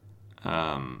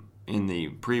in the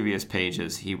previous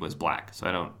pages he was black.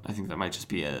 So I think that might just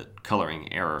be a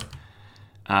coloring error.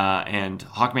 And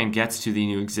Hawkman gets to the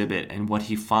new exhibit, and what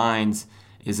he finds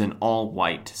is an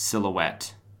all-white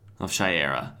silhouette of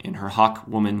Shayera in her Hawk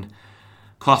Woman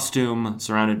costume,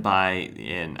 surrounded by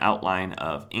an outline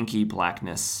of inky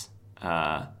blackness.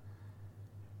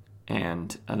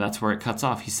 And that's where it cuts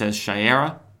off. He says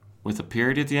Shayera with a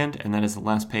period at the end, and that is the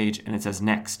last page, and it says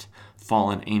next,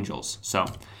 Fallen Angels. So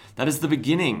that is the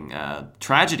beginning.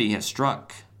 Tragedy has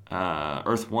struck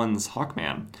Earth 1's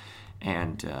Hawkman,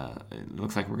 and it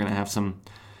looks like we're going to have some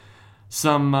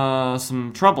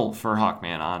trouble for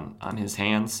Hawkman on his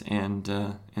hands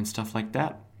and stuff like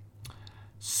that.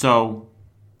 So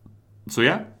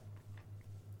yeah.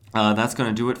 That's going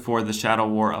to do it for the Shadow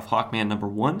War of Hawkman number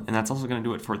 1, and that's also going to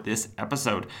do it for this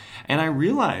episode. And I'm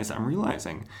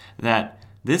realizing that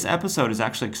this episode is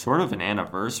actually sort of an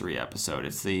anniversary episode.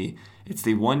 It's the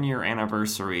 1 year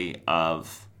anniversary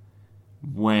of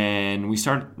when we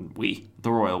started.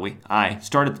 I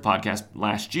started the podcast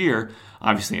last year.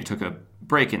 Obviously, I took a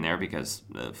break in there because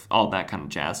of all that kind of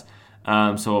jazz.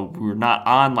 So we're not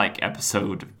on like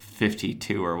episode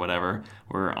 52 or whatever.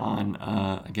 We're on,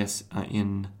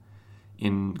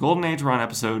 in Golden Age, we're on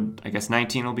episode,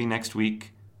 19 will be next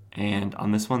week. And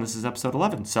on this one, this is episode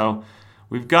 11. So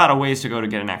we've got a ways to go to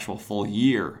get an actual full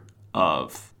year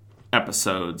of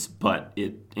episodes. But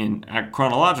in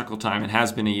chronological time, it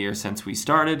has been a year since we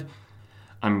started.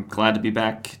 I'm glad to be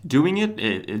back doing it.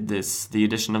 The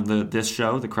addition of this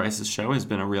show, the Crisis Show, has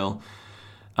been a real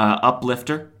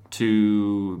uplifter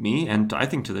to me and I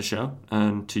think to the show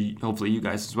and to hopefully you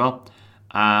guys as well.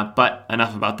 But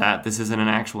enough about that. This isn't an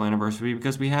actual anniversary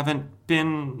because we haven't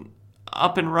been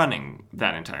up and running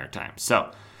that entire time.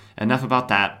 So enough about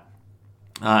that.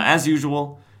 As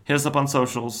usual, hit us up on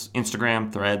socials,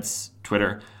 Instagram, Threads,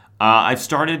 Twitter. I've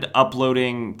started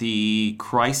uploading the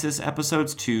Crisis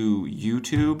episodes to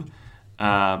YouTube.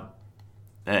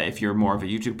 If you're more of a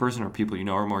YouTube person or people you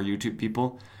know are more YouTube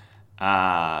people,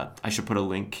 I should put a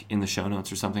link in the show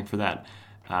notes or something for that.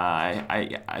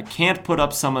 I can't put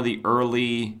up some of the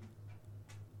early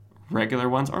regular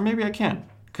ones, or maybe I can,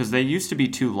 because they used to be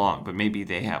too long, but maybe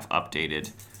they have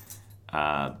updated.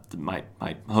 My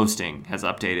hosting has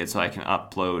updated, so I can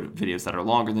upload videos that are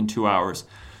longer than 2 hours.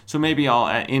 So maybe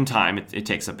in time, it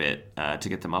takes a bit to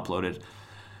get them uploaded.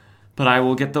 But I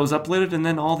will get those uploaded, and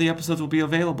then all the episodes will be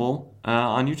available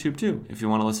on YouTube too, if you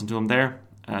want to listen to them there.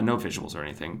 No visuals or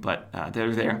anything, but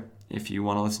they're there if you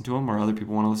want to listen to them or other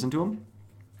people want to listen to them.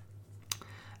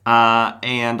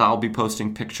 And I'll be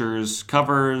posting pictures,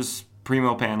 covers,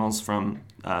 primo panels from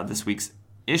this week's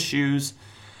issues,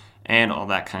 and all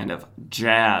that kind of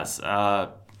jazz.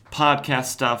 Podcast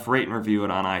stuff, rate and review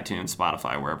it on iTunes,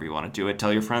 Spotify, wherever you want to do it.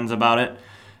 Tell your friends about it.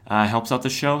 Helps out the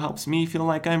show, helps me feel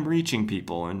like I'm reaching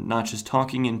people and not just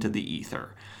talking into the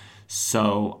ether.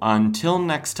 So until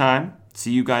next time,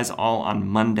 see you guys all on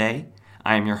Monday.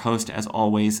 I am your host, as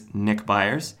always, Nick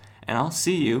Byers, and I'll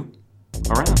see you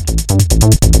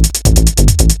around.